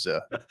 So was you I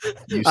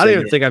don't saying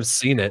even you're think I've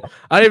seen it.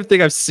 I don't even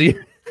think I've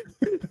seen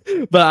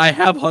it, but I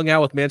have hung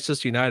out with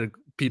Manchester United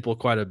people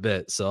quite a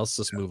bit. So let's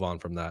just move on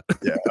from that.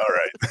 yeah, all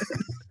right.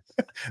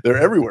 They're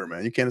everywhere,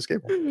 man. You can't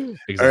escape them. All right,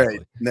 Exactly.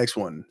 next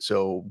one.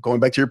 So going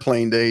back to your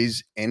playing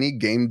days, any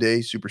game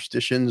day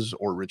superstitions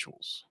or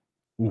rituals?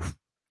 Oof.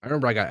 I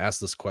remember I got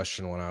asked this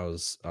question when I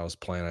was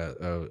playing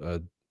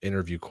a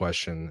interview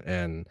question,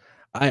 and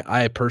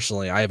I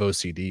personally I have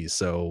OCD.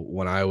 So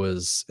when I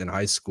was in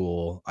high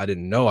school, I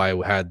didn't know I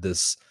had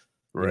this,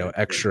 Right, right.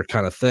 extra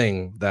kind of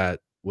thing that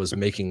was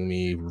making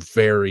me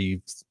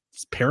very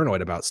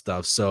paranoid about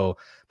stuff. So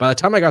by the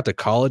time I got to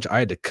college, I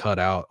had to cut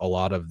out a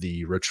lot of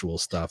the ritual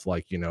stuff,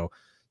 like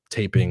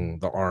taping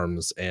the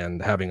arms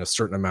and having a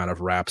certain amount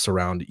of wraps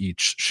around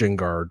each shin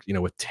guard,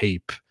 with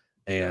tape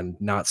Yeah. and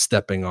not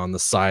stepping on the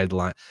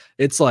sideline.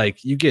 It's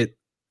like you get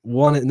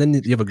one and then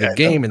you have a Yeah, good no,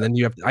 game and then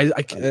you have I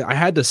I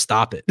had to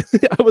stop it.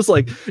 I was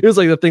like it was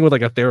like the thing with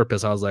like a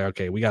therapist. I was like,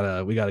 okay, we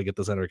gotta get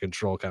this under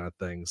control kind of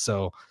thing.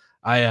 So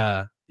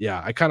I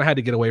kind of had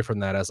to get away from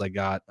that as I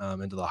got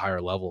into the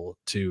higher level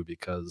too,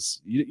 because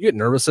you get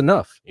nervous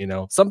enough.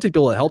 Some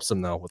people it helps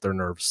them though with their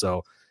nerves.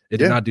 So it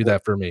did yeah. not do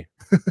that for me.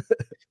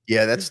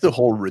 Yeah, that's the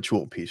whole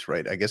ritual piece,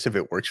 right? I guess if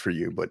it works for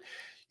you, but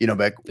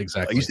back I used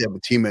Exactly. to have a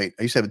teammate.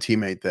 I used to have a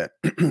teammate that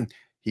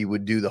he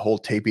would do the whole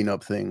taping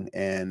up thing,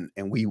 and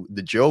we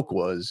the joke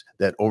was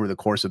that over the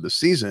course of the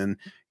season,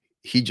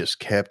 he just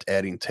kept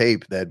adding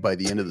tape that by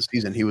the end of the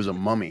season he was a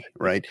mummy,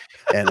 right?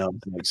 And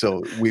like,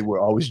 so we were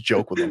always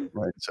joke with him,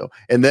 right? So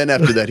and then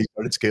after that he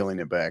started scaling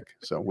it back,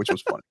 so which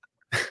was fun.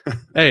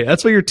 Hey,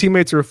 that's what your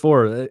teammates are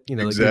for. They give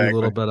you a Exactly.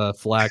 little bit of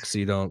flack so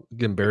you don't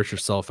embarrass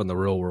yourself in the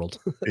real world.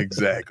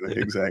 Exactly.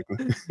 Exactly.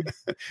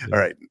 All Yeah.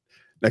 right.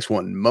 Next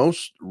one.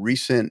 Most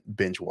recent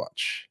binge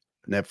watch.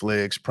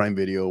 Netflix, Prime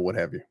Video, what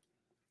have you.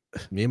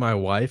 Me and my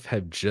wife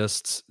have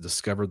just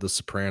discovered The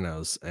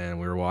Sopranos, and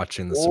we're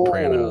watching The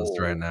Sopranos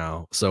right Oh,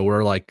 now. So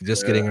we're like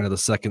just yeah, getting into the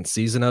second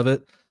season of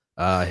it.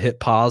 Hit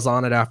pause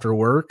on it after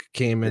work,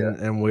 came yeah, in,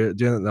 and we're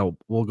doing. No,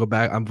 we'll go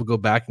back. I'm gonna go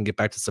back and get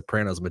back to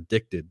Sopranos. I'm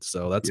addicted,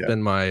 so that's yeah.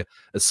 been my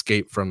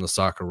escape from the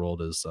soccer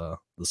world is The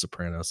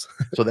Sopranos.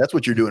 So that's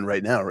what you're doing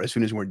right now, right? As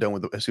soon as we're done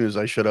with as soon as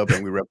I shut up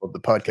and we wrap up the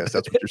podcast,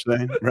 that's what you're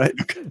saying, right?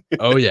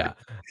 Oh yeah,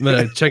 I'm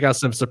gonna check out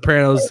some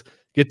Sopranos,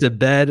 get to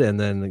bed, and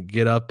then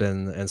get up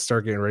and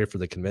start getting ready for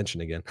the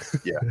convention again.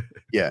 Yeah.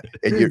 Yeah.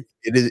 And you're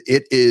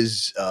it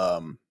is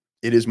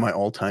my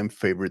all-time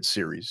favorite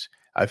series.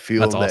 I That's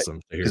feel that awesome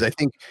to because hear. I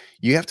think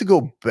you have to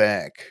go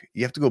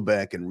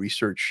back and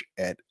research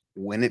at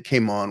when it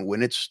came on,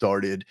 when it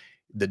started,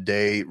 the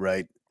day,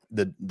 right?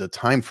 The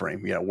time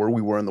frame, where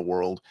we were in the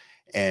world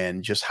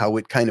and just how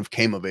it kind of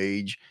came of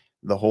age,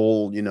 the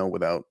whole,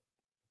 without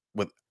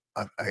with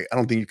I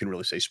don't think you can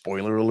really say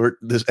spoiler alert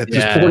this at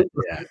this Yeah, point,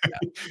 yeah,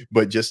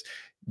 but just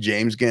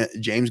James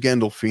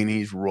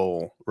Gandolfini's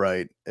role,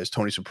 right, as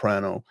Tony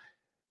Soprano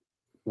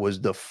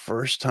was the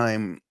first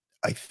time.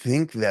 I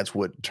think that's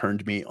what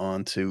turned me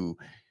on to,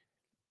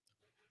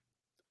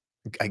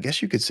 I guess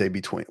you could say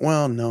between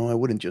well, no, I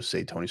wouldn't just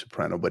say Tony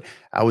Soprano, but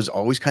I was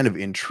always kind of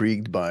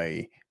intrigued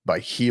by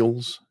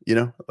heels,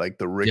 like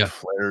the Ric yeah,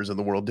 Flairs of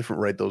the world,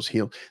 different, right? Those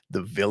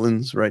the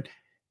villains, right?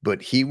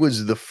 But he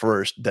was the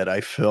first that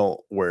I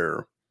felt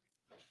where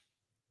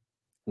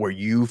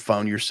you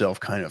found yourself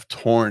kind of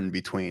torn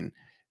between,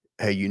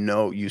 hey,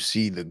 you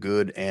see the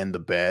good and the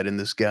bad in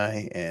this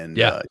guy,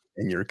 yeah,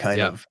 and you're kind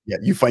yeah, of, yeah,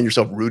 you find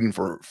yourself rooting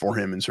for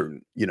him in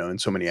certain, in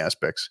so many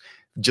aspects.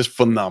 Just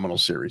phenomenal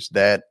series.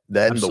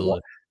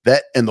 absolutely.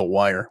 That and The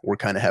Wire were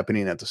kind of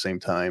happening at the same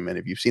time. And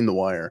if you've seen The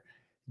Wire,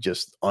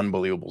 just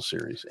unbelievable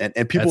series. And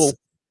That's people,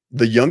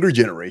 the younger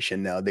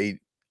generation now, they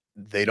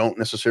don't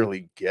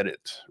necessarily get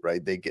it,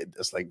 right? They get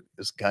it's like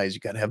this, guys, you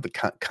got to have the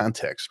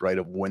context, right,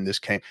 of when this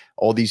came,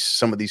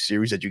 some of these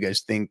series that you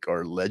guys think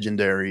are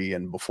legendary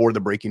and before the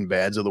Breaking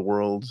Bads of the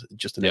world,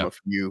 just to name yeah, a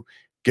few,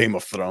 Game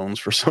of Thrones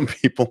for some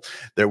people,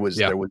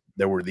 yeah,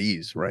 there were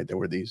these, right? There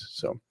were these.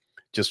 So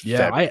just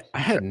yeah. fabulous. I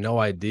had no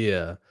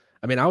idea.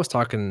 I mean, I was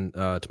talking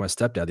to my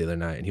stepdad the other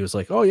night, and he was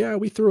like, "Oh yeah,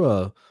 we threw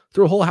a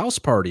whole house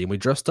party, and we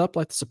dressed up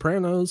like the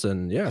Sopranos,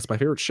 and yeah, it's my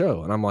favorite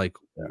show." And I'm like,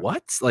 Yeah.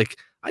 "What?" Like,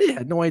 I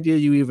had no idea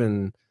you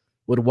even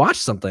would watch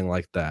something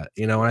like that,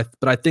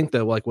 but I think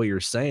that like what you're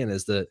saying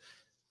is that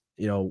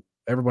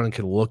everyone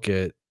can look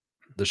at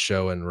the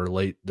show and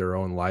relate their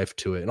own life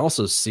to it and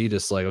also see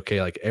just like, okay,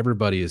 like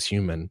everybody is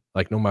human,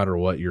 like no matter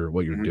what you're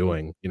Mhm.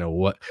 doing,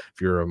 what if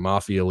you're a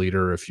mafia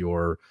leader, if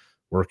you're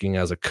working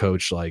as a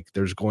coach, like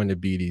there's going to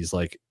be these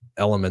like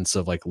elements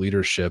of like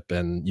leadership,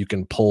 and you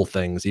can pull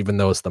things, even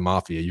though it's the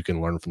mafia, you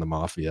can learn from the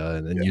mafia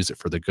and Yeah. use it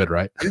for the good,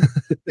 right? Yeah.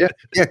 Yeah.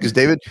 Yeah. Because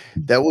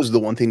that was the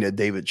one thing that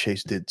David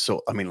Chase did.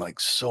 So, I mean, like,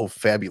 so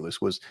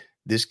fabulous was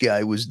this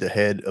guy was the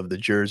head of the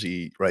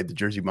Jersey, right? The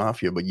Jersey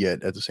Mafia, but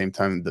yet at the same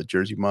time, the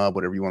Jersey Mob,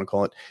 whatever you want to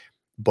call it.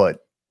 But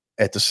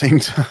at the same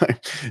time,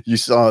 you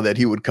saw that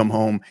he would come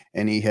home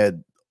and he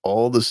had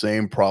all the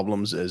same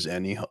problems as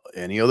any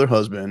other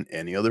husband,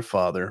 any other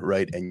father,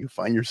 right? And you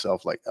find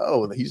yourself like,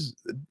 oh, he's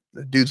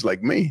the dude's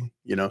like me,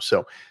 you know.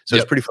 So it's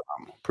Yep.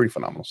 pretty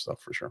phenomenal stuff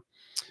for sure.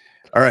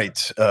 All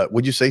right,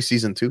 would you say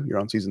season 2? You're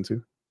on season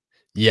 2.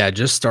 Yeah,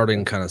 just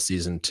starting kind of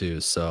season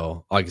 2.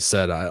 So, like I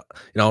said, I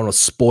don't want to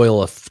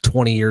spoil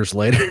 20 years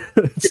later.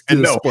 Let's do And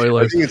the no, I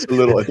spoilers. think it's a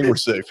little. I think we're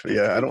safe.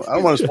 Yeah, I don't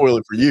want to spoil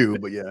it for you,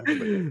 but yeah,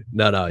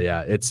 No,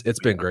 yeah, it's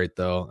been great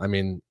though. I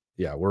mean,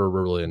 yeah, we're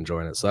really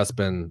enjoying it. So that's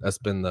been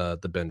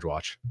the binge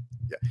watch.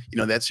 yeah. You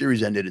know, that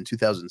series ended in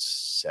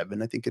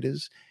 2007, I think it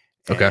is.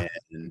 Okay.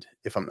 And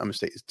if I'm not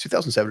mistaken, it's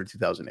 2007 or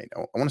 2008. I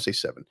want to say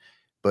 7,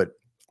 but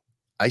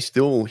I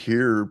still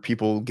hear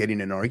people getting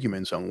in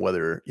arguments on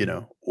whether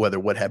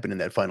what happened in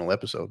that final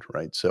episode,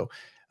 right? So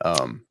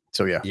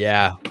yeah,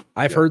 Yeah,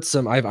 I've yeah, heard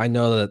some. I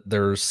know that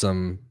there's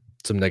some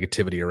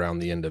negativity around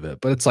the end of it,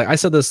 but it's like I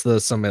said this to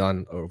somebody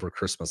on over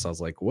Christmas. I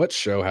was like, "What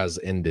show has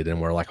ended and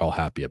we're like all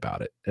happy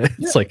about it?" yeah,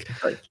 It's like,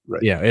 right,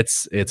 right. yeah,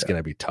 it's Yeah.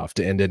 gonna be tough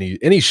to end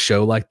any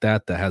show like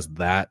that that has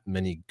that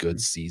many good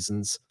Mhm.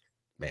 seasons.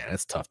 Man,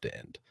 it's tough to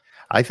end.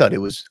 I thought it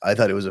was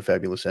a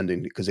fabulous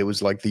ending because it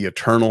was like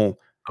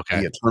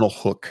Okay, the eternal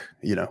hook,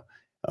 you know.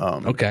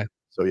 Um, okay,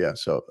 so yeah,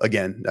 so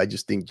again, I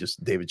just think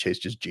just David Chase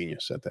just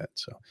genius at that.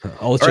 So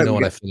I'll let all you right, know we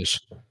when I got finish.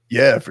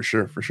 yeah, for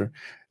sure, for sure.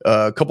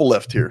 A couple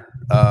left here.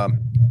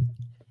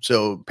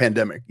 So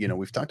pandemic,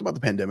 we've talked about the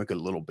pandemic a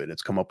little bit.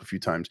 It's come up a few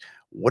times.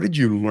 What did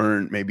you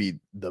learn maybe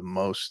the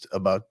most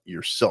about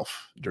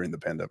yourself during the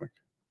pandemic?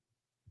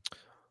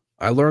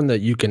 I learned that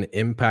you can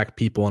impact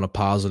people in a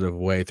positive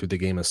way through the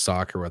game of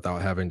soccer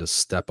without having to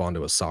step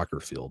onto a soccer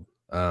field.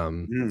 You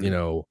Mm,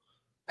 know,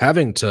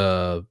 having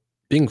to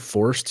being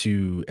forced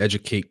to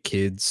educate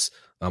kids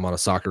on a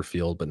soccer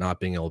field, but not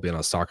being able to be on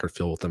a soccer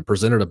field with them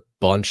presented a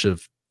bunch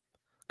of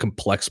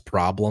complex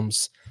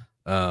problems.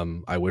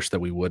 I wish that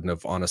we wouldn't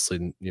have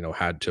honestly,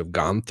 had to have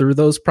gone through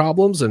those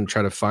problems and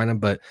try to find them.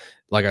 But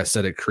like I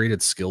said, it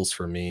created skills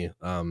for me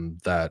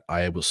that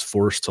I was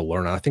forced to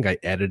learn. I think I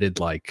edited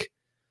like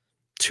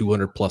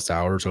 200 plus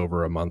hours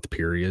over a month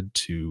period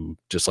to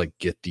just like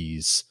get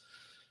these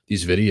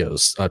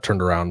videos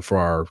turned around for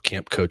our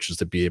camp coaches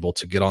to be able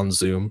to get on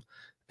Zoom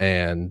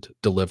and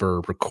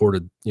deliver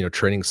recorded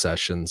training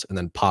sessions and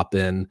then pop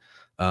in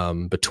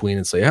between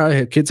and say,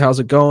 hey kids, how's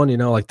it going,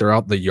 like they're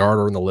out in the yard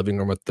or in the living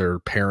room with their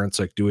parents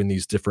like doing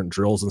these different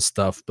drills and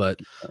stuff, but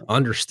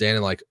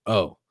understanding like,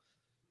 oh,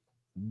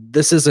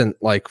 this isn't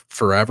like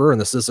forever and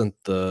this isn't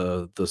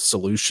the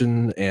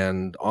solution,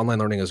 and online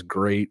learning is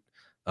great,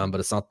 but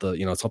it's not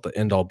the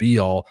end all be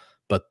all,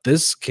 but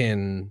this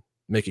can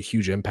make a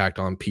huge impact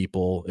on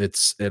people.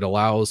 It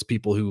allows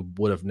people who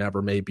would have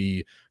never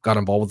maybe got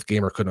involved with the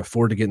game or couldn't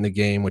afford to get in the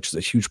game, which is a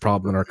huge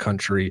problem in our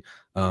country.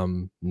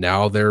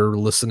 Now they're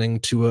listening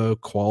to a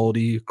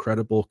quality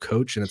credible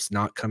coach, and it's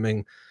not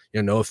coming,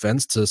 no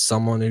offense to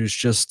someone who's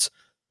just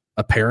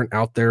a parent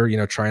out there,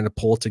 trying to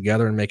pull it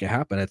together and make it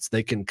happen.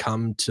 They can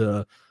come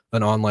to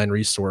an online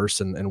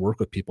resource and work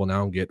with people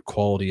now and get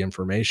quality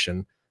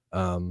information.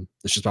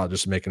 It's just about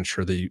just making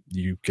sure that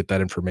you get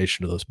that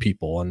information to those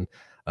people. And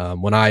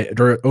when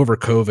over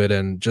COVID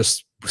and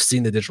just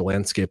seeing the digital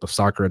landscape of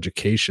soccer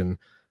education,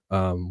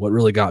 what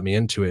really got me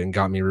into it and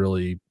got me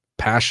really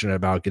passionate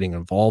about getting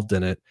involved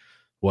in it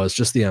was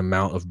just the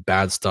amount of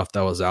bad stuff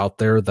that was out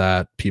there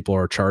that people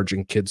are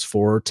charging kids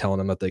for, telling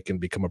them that they can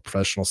become a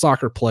professional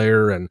soccer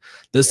player and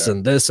this yeah,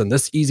 and this and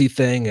this easy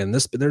thing and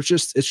this, but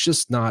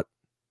it's not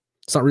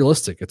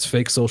realistic. It's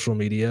fake social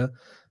media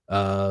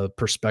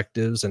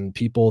perspectives and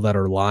people that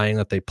are lying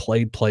that they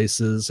played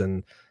places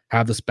and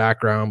have this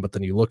background, but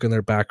then you look in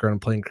their background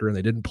and playing career and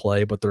they didn't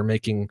play, but they're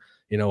making,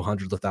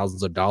 hundreds of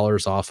thousands of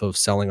dollars off of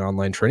selling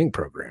online training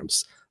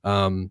programs.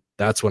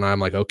 That's when I'm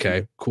like,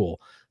 okay,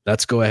 cool.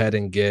 Let's go ahead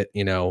and get,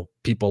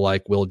 people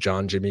like Will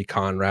John, Jimmy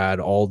Conrad,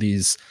 all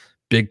these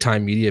big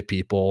time media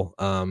people,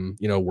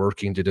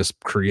 working to just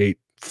create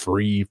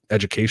free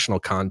educational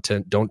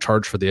content. Don't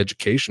charge for the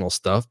educational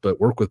stuff, but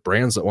work with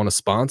brands that want to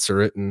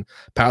sponsor it and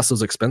pass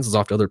those expenses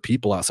off to other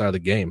people outside of the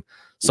game.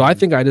 So I mhm,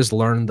 think I just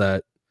learned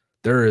that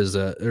there's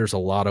a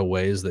lot of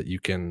ways that you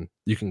can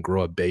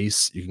grow a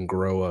base, you can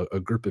grow a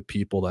group of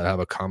people that have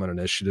a common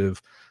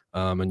initiative,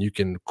 and you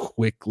can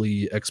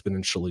quickly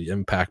exponentially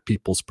impact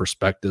people's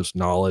perspectives,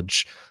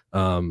 knowledge,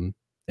 and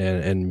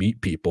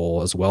meet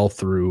people as well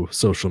through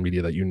social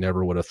media that you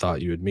never would have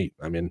thought you would meet.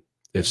 I mean,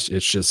 yeah,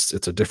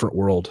 it's a different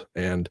world,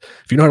 and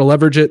if you know how to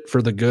leverage it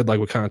for the good,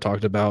 like we kind of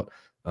talked about,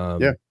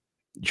 yeah,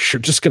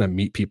 you're just gonna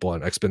meet people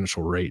at an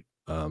exponential rate.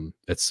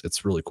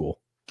 It's really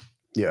cool.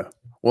 yeah.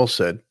 Well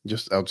said.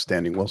 Just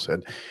outstanding. Well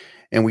said.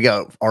 And we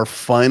got our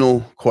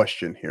final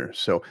question here.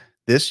 So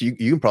this you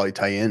can probably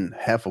tie in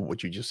half of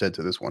what you just said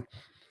to this one.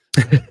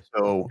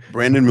 So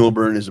Brandon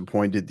Milburn is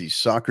appointed the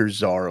soccer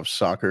czar of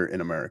soccer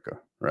in America,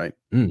 right?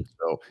 Mm.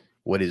 So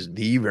what is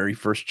the very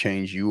first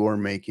change you are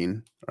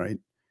making, right?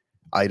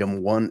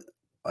 Item one,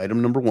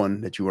 item number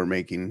one that you are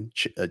making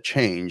a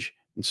change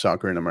in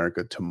soccer in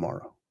America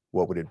tomorrow.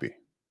 What would it be?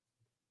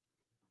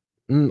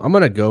 I'm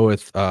gonna go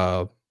with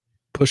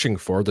pushing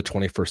forward the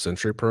 21st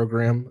century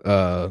program,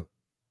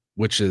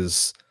 which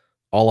is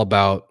all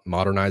about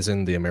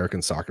modernizing the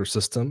American soccer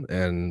system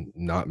and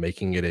not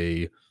making it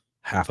a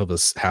half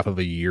of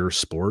a year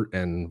sport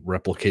and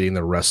replicating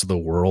the rest of the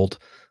world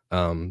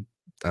um,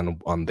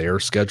 on their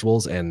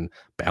schedules and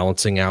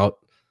balancing out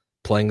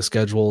playing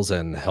schedules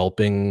and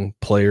helping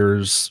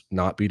players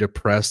not be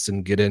depressed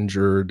and get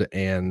injured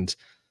and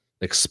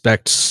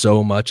expect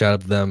so much out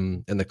of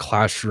them in the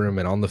classroom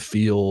and on the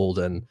field.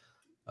 And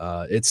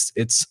I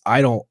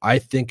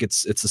think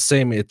it's the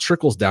same. It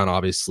trickles down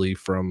obviously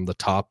from the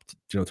top,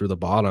 through the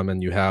bottom,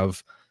 and you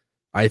have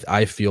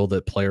I feel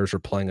that players are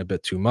playing a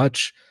bit too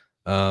much.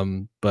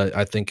 But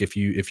I think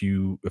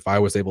if I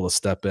was able to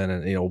step in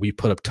and we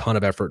put a ton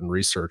of effort and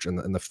research,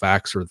 and the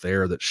facts are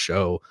there that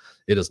show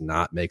it does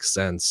not make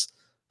sense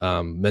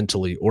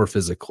mentally or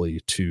physically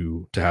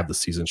to have the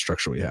season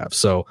structure we have.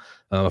 So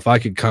if I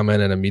could come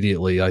in and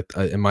immediately,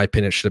 in my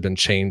opinion, it should have been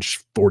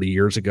changed 40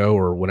 years ago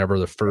or whenever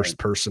the first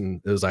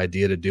person his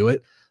idea to do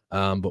it.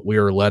 But we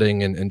are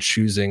letting and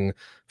choosing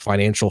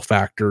financial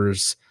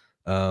factors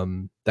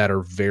that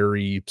are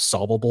very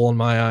solvable in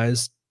my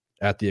eyes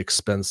at the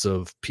expense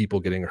of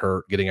people getting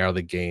hurt, getting out of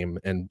the game,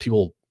 and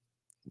people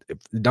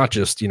not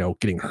just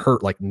getting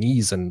hurt like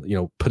knees and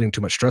putting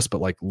too much stress,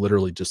 but like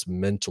literally just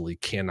mentally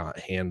cannot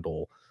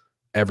handle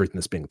everything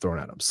that's being thrown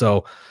at them.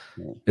 So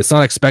it's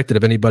not expected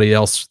of anybody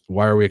else.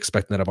 Why are we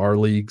expecting that of our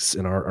leagues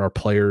and our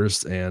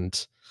players?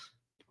 And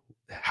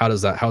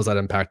how's that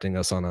impacting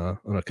us on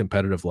a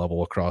competitive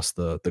level across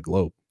the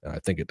globe? And I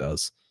think it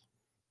does.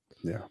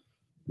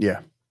 Yeah.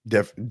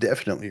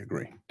 Definitely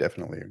agree.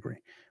 Definitely agree.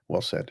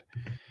 Well said.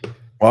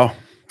 Well,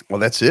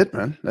 that's it,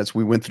 man.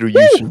 We went through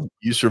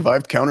you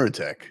survived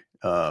counterattack.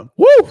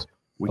 Woo!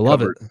 We I love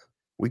covered it.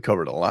 We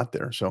covered a lot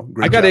there. So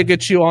great I got to job.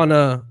 get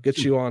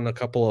you on a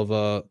couple of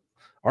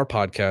our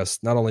podcasts,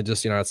 not only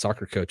just United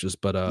Soccer Coaches,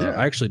 but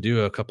I actually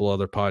do a couple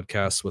other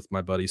podcasts with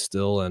my buddy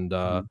still, and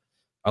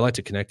I like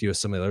to connect you with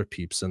some of the other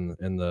peeps in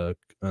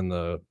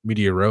the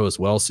media row as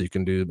well, so you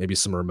can do maybe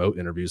some remote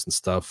interviews and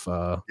stuff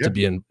to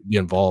be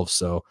involved.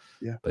 So,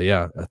 but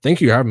yeah, thank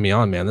you for having me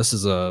on, man. This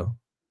is a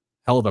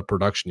hell of a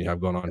production you have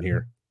going on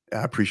here.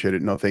 I appreciate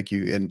it. No, thank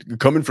you. And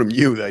coming from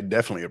you, I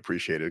definitely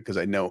appreciate it because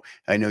I know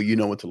you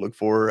know what to look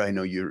for. I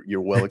know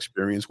you're well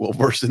experienced, well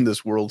versed in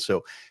this world.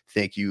 So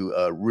thank you.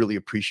 Really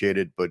appreciate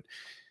it. But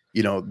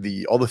all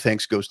the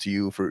thanks goes to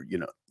you for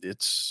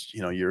it's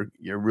you're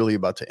really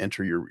about to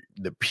enter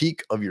the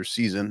peak of your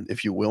season,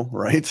 if you will,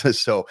 right?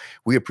 So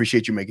we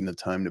appreciate you making the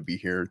time to be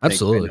here.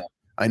 Absolutely.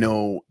 I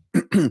know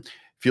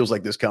feels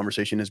like this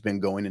conversation has been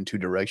going in two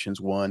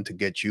directions. One, to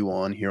get you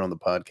on here on the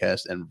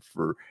podcast, and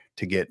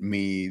to get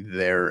me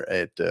there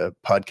at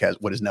podcast,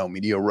 what is now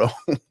Media Row.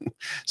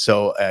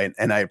 So,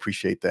 and I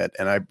appreciate that.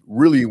 And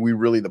we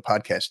really, the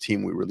podcast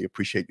team, we really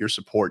appreciate your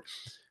support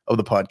of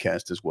the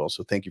podcast as well.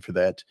 So thank you for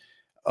that.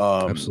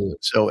 Absolutely.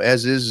 So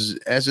as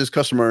is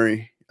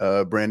customary,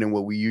 Brandon,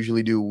 what we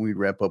usually do when we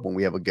wrap up, when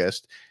we have a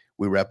guest,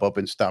 we wrap up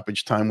in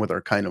stoppage time with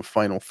our kind of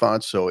final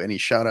thoughts. So any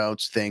shout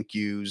outs, thank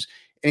yous,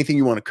 anything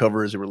you want to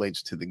cover as it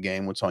relates to the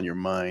game, what's on your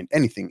mind,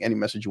 any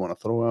message you want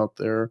to throw out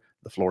there,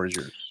 the floor is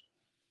yours.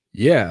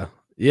 Yeah.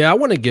 I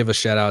want to give a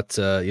shout out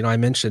to, I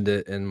mentioned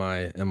it in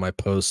my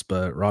post,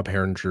 but Rob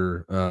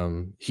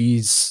Herringer,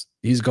 he's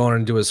going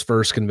into his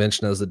first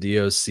convention as the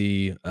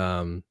DOC.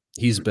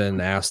 He's been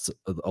asked,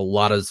 a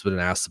lot has been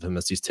asked of him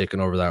as he's taken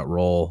over that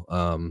role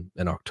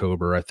in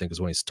October, I think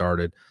is when he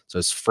started. So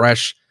it's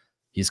fresh.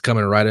 He's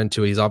coming right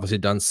into it. He's obviously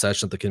done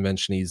session at the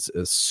convention. He's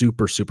a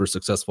super, super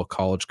successful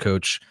college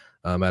coach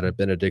at a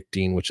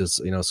Benedictine, which is,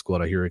 a school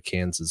out here in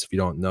Kansas, if you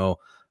don't know.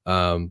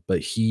 But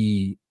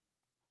he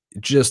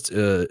just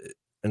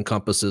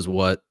encompasses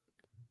what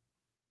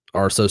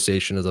our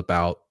association is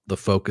about, the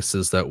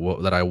focuses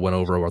that I went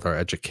over with our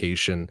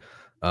education,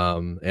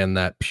 and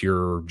that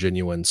pure,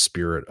 genuine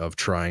spirit of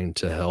trying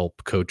to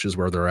help coaches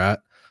where they're at,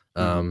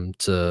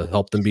 to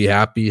help them be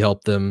happy,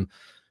 help them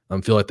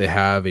feel like they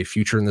have a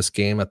future in this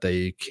game, that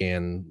they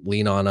can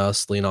lean on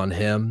us, lean on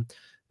him.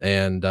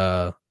 And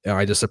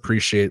I just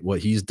appreciate what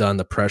he's done,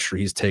 the pressure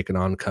he's taken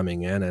on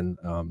coming in, and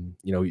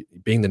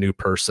being the new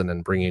person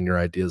and bringing your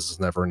ideas is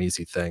never an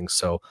easy thing.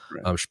 So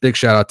big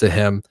shout out to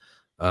him,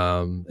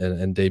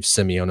 and Dave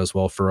Simeon as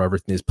well for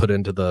everything he's put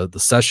into the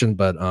session,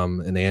 but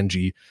and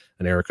Angie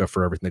and Erica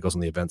for everything that goes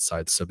on the event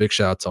side. So big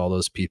shout out to all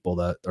those people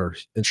that are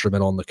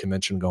instrumental in the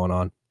convention going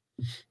on.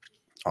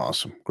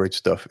 Awesome. Great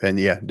stuff. And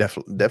yeah,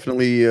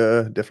 definitely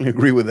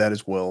agree with that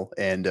as well.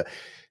 And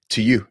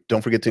to you,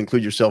 don't forget to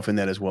include yourself in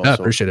that as well. I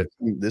So appreciate it.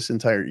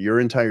 your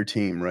entire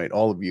team, right?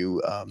 All of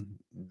you,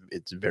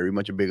 it's very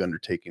much a big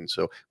undertaking.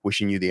 So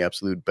wishing you the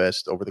absolute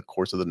best over the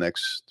course of the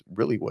next,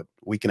 really,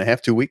 week and a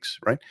half, 2 weeks,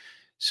 right?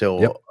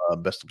 So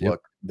best of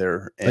luck.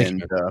 there. Thank you,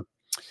 And man.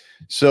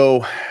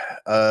 so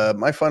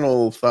my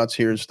final thoughts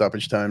here in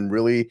stoppage time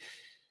really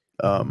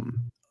um,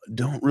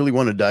 don't really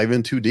want to dive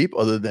in too deep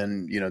other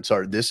than,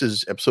 this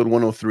is episode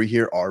 103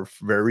 here, our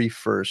very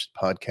first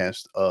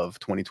podcast of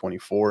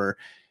 2024.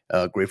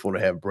 Grateful to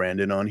have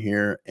Brandon on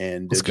here,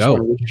 and Let's just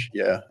want to go. wish,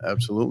 yeah,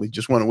 absolutely.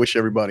 Just want to wish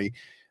everybody,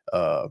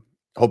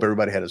 hope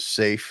everybody had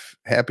a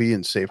happy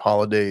and safe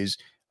holidays,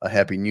 a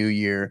happy new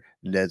year.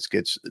 Let's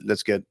get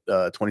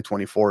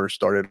 2024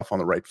 started off on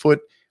the right foot.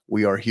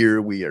 We are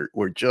here.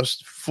 We're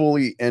just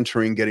fully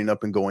entering, getting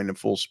up and going at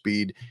full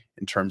speed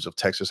in terms of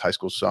Texas high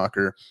school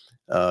soccer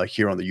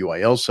here on the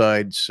UIL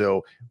side.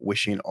 So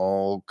wishing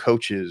all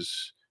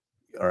coaches,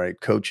 all right,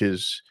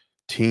 coaches,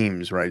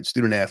 teams, right,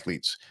 student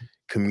athletes,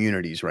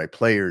 communities, right,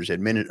 players,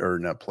 or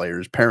not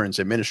players, parents,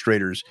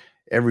 administrators,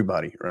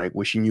 everybody, right,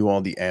 wishing you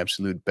all the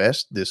absolute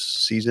best this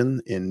season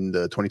in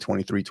the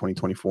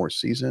 2023-2024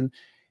 season.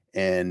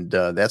 And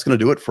that's going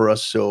to do it for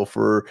us. So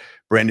for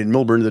Brandon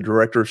Milburn, the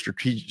Director of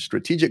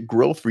Strategic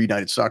Growth for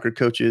United Soccer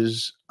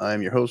Coaches,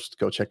 I'm your host,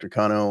 Coach Hector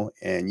Cano.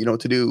 And you know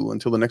what to do.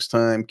 Until the next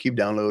time, keep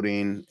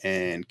downloading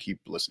and keep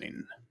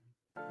listening.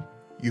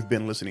 You've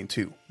been listening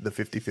to the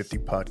 50/50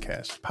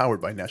 Podcast,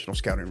 powered by National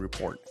Scouting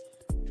Report.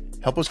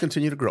 Help us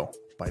continue to grow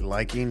by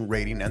liking,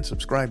 rating, and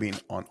subscribing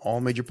on all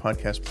major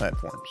podcast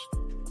platforms.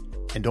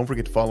 And don't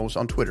forget to follow us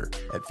on Twitter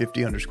at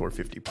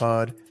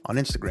 50_50pod, on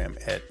Instagram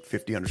at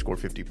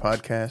 50_50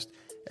 podcast,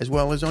 as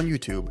well as on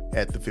YouTube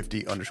at the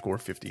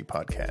 50_50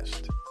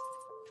 podcast.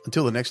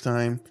 Until the next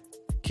time,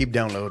 keep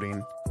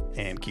downloading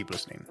and keep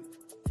listening.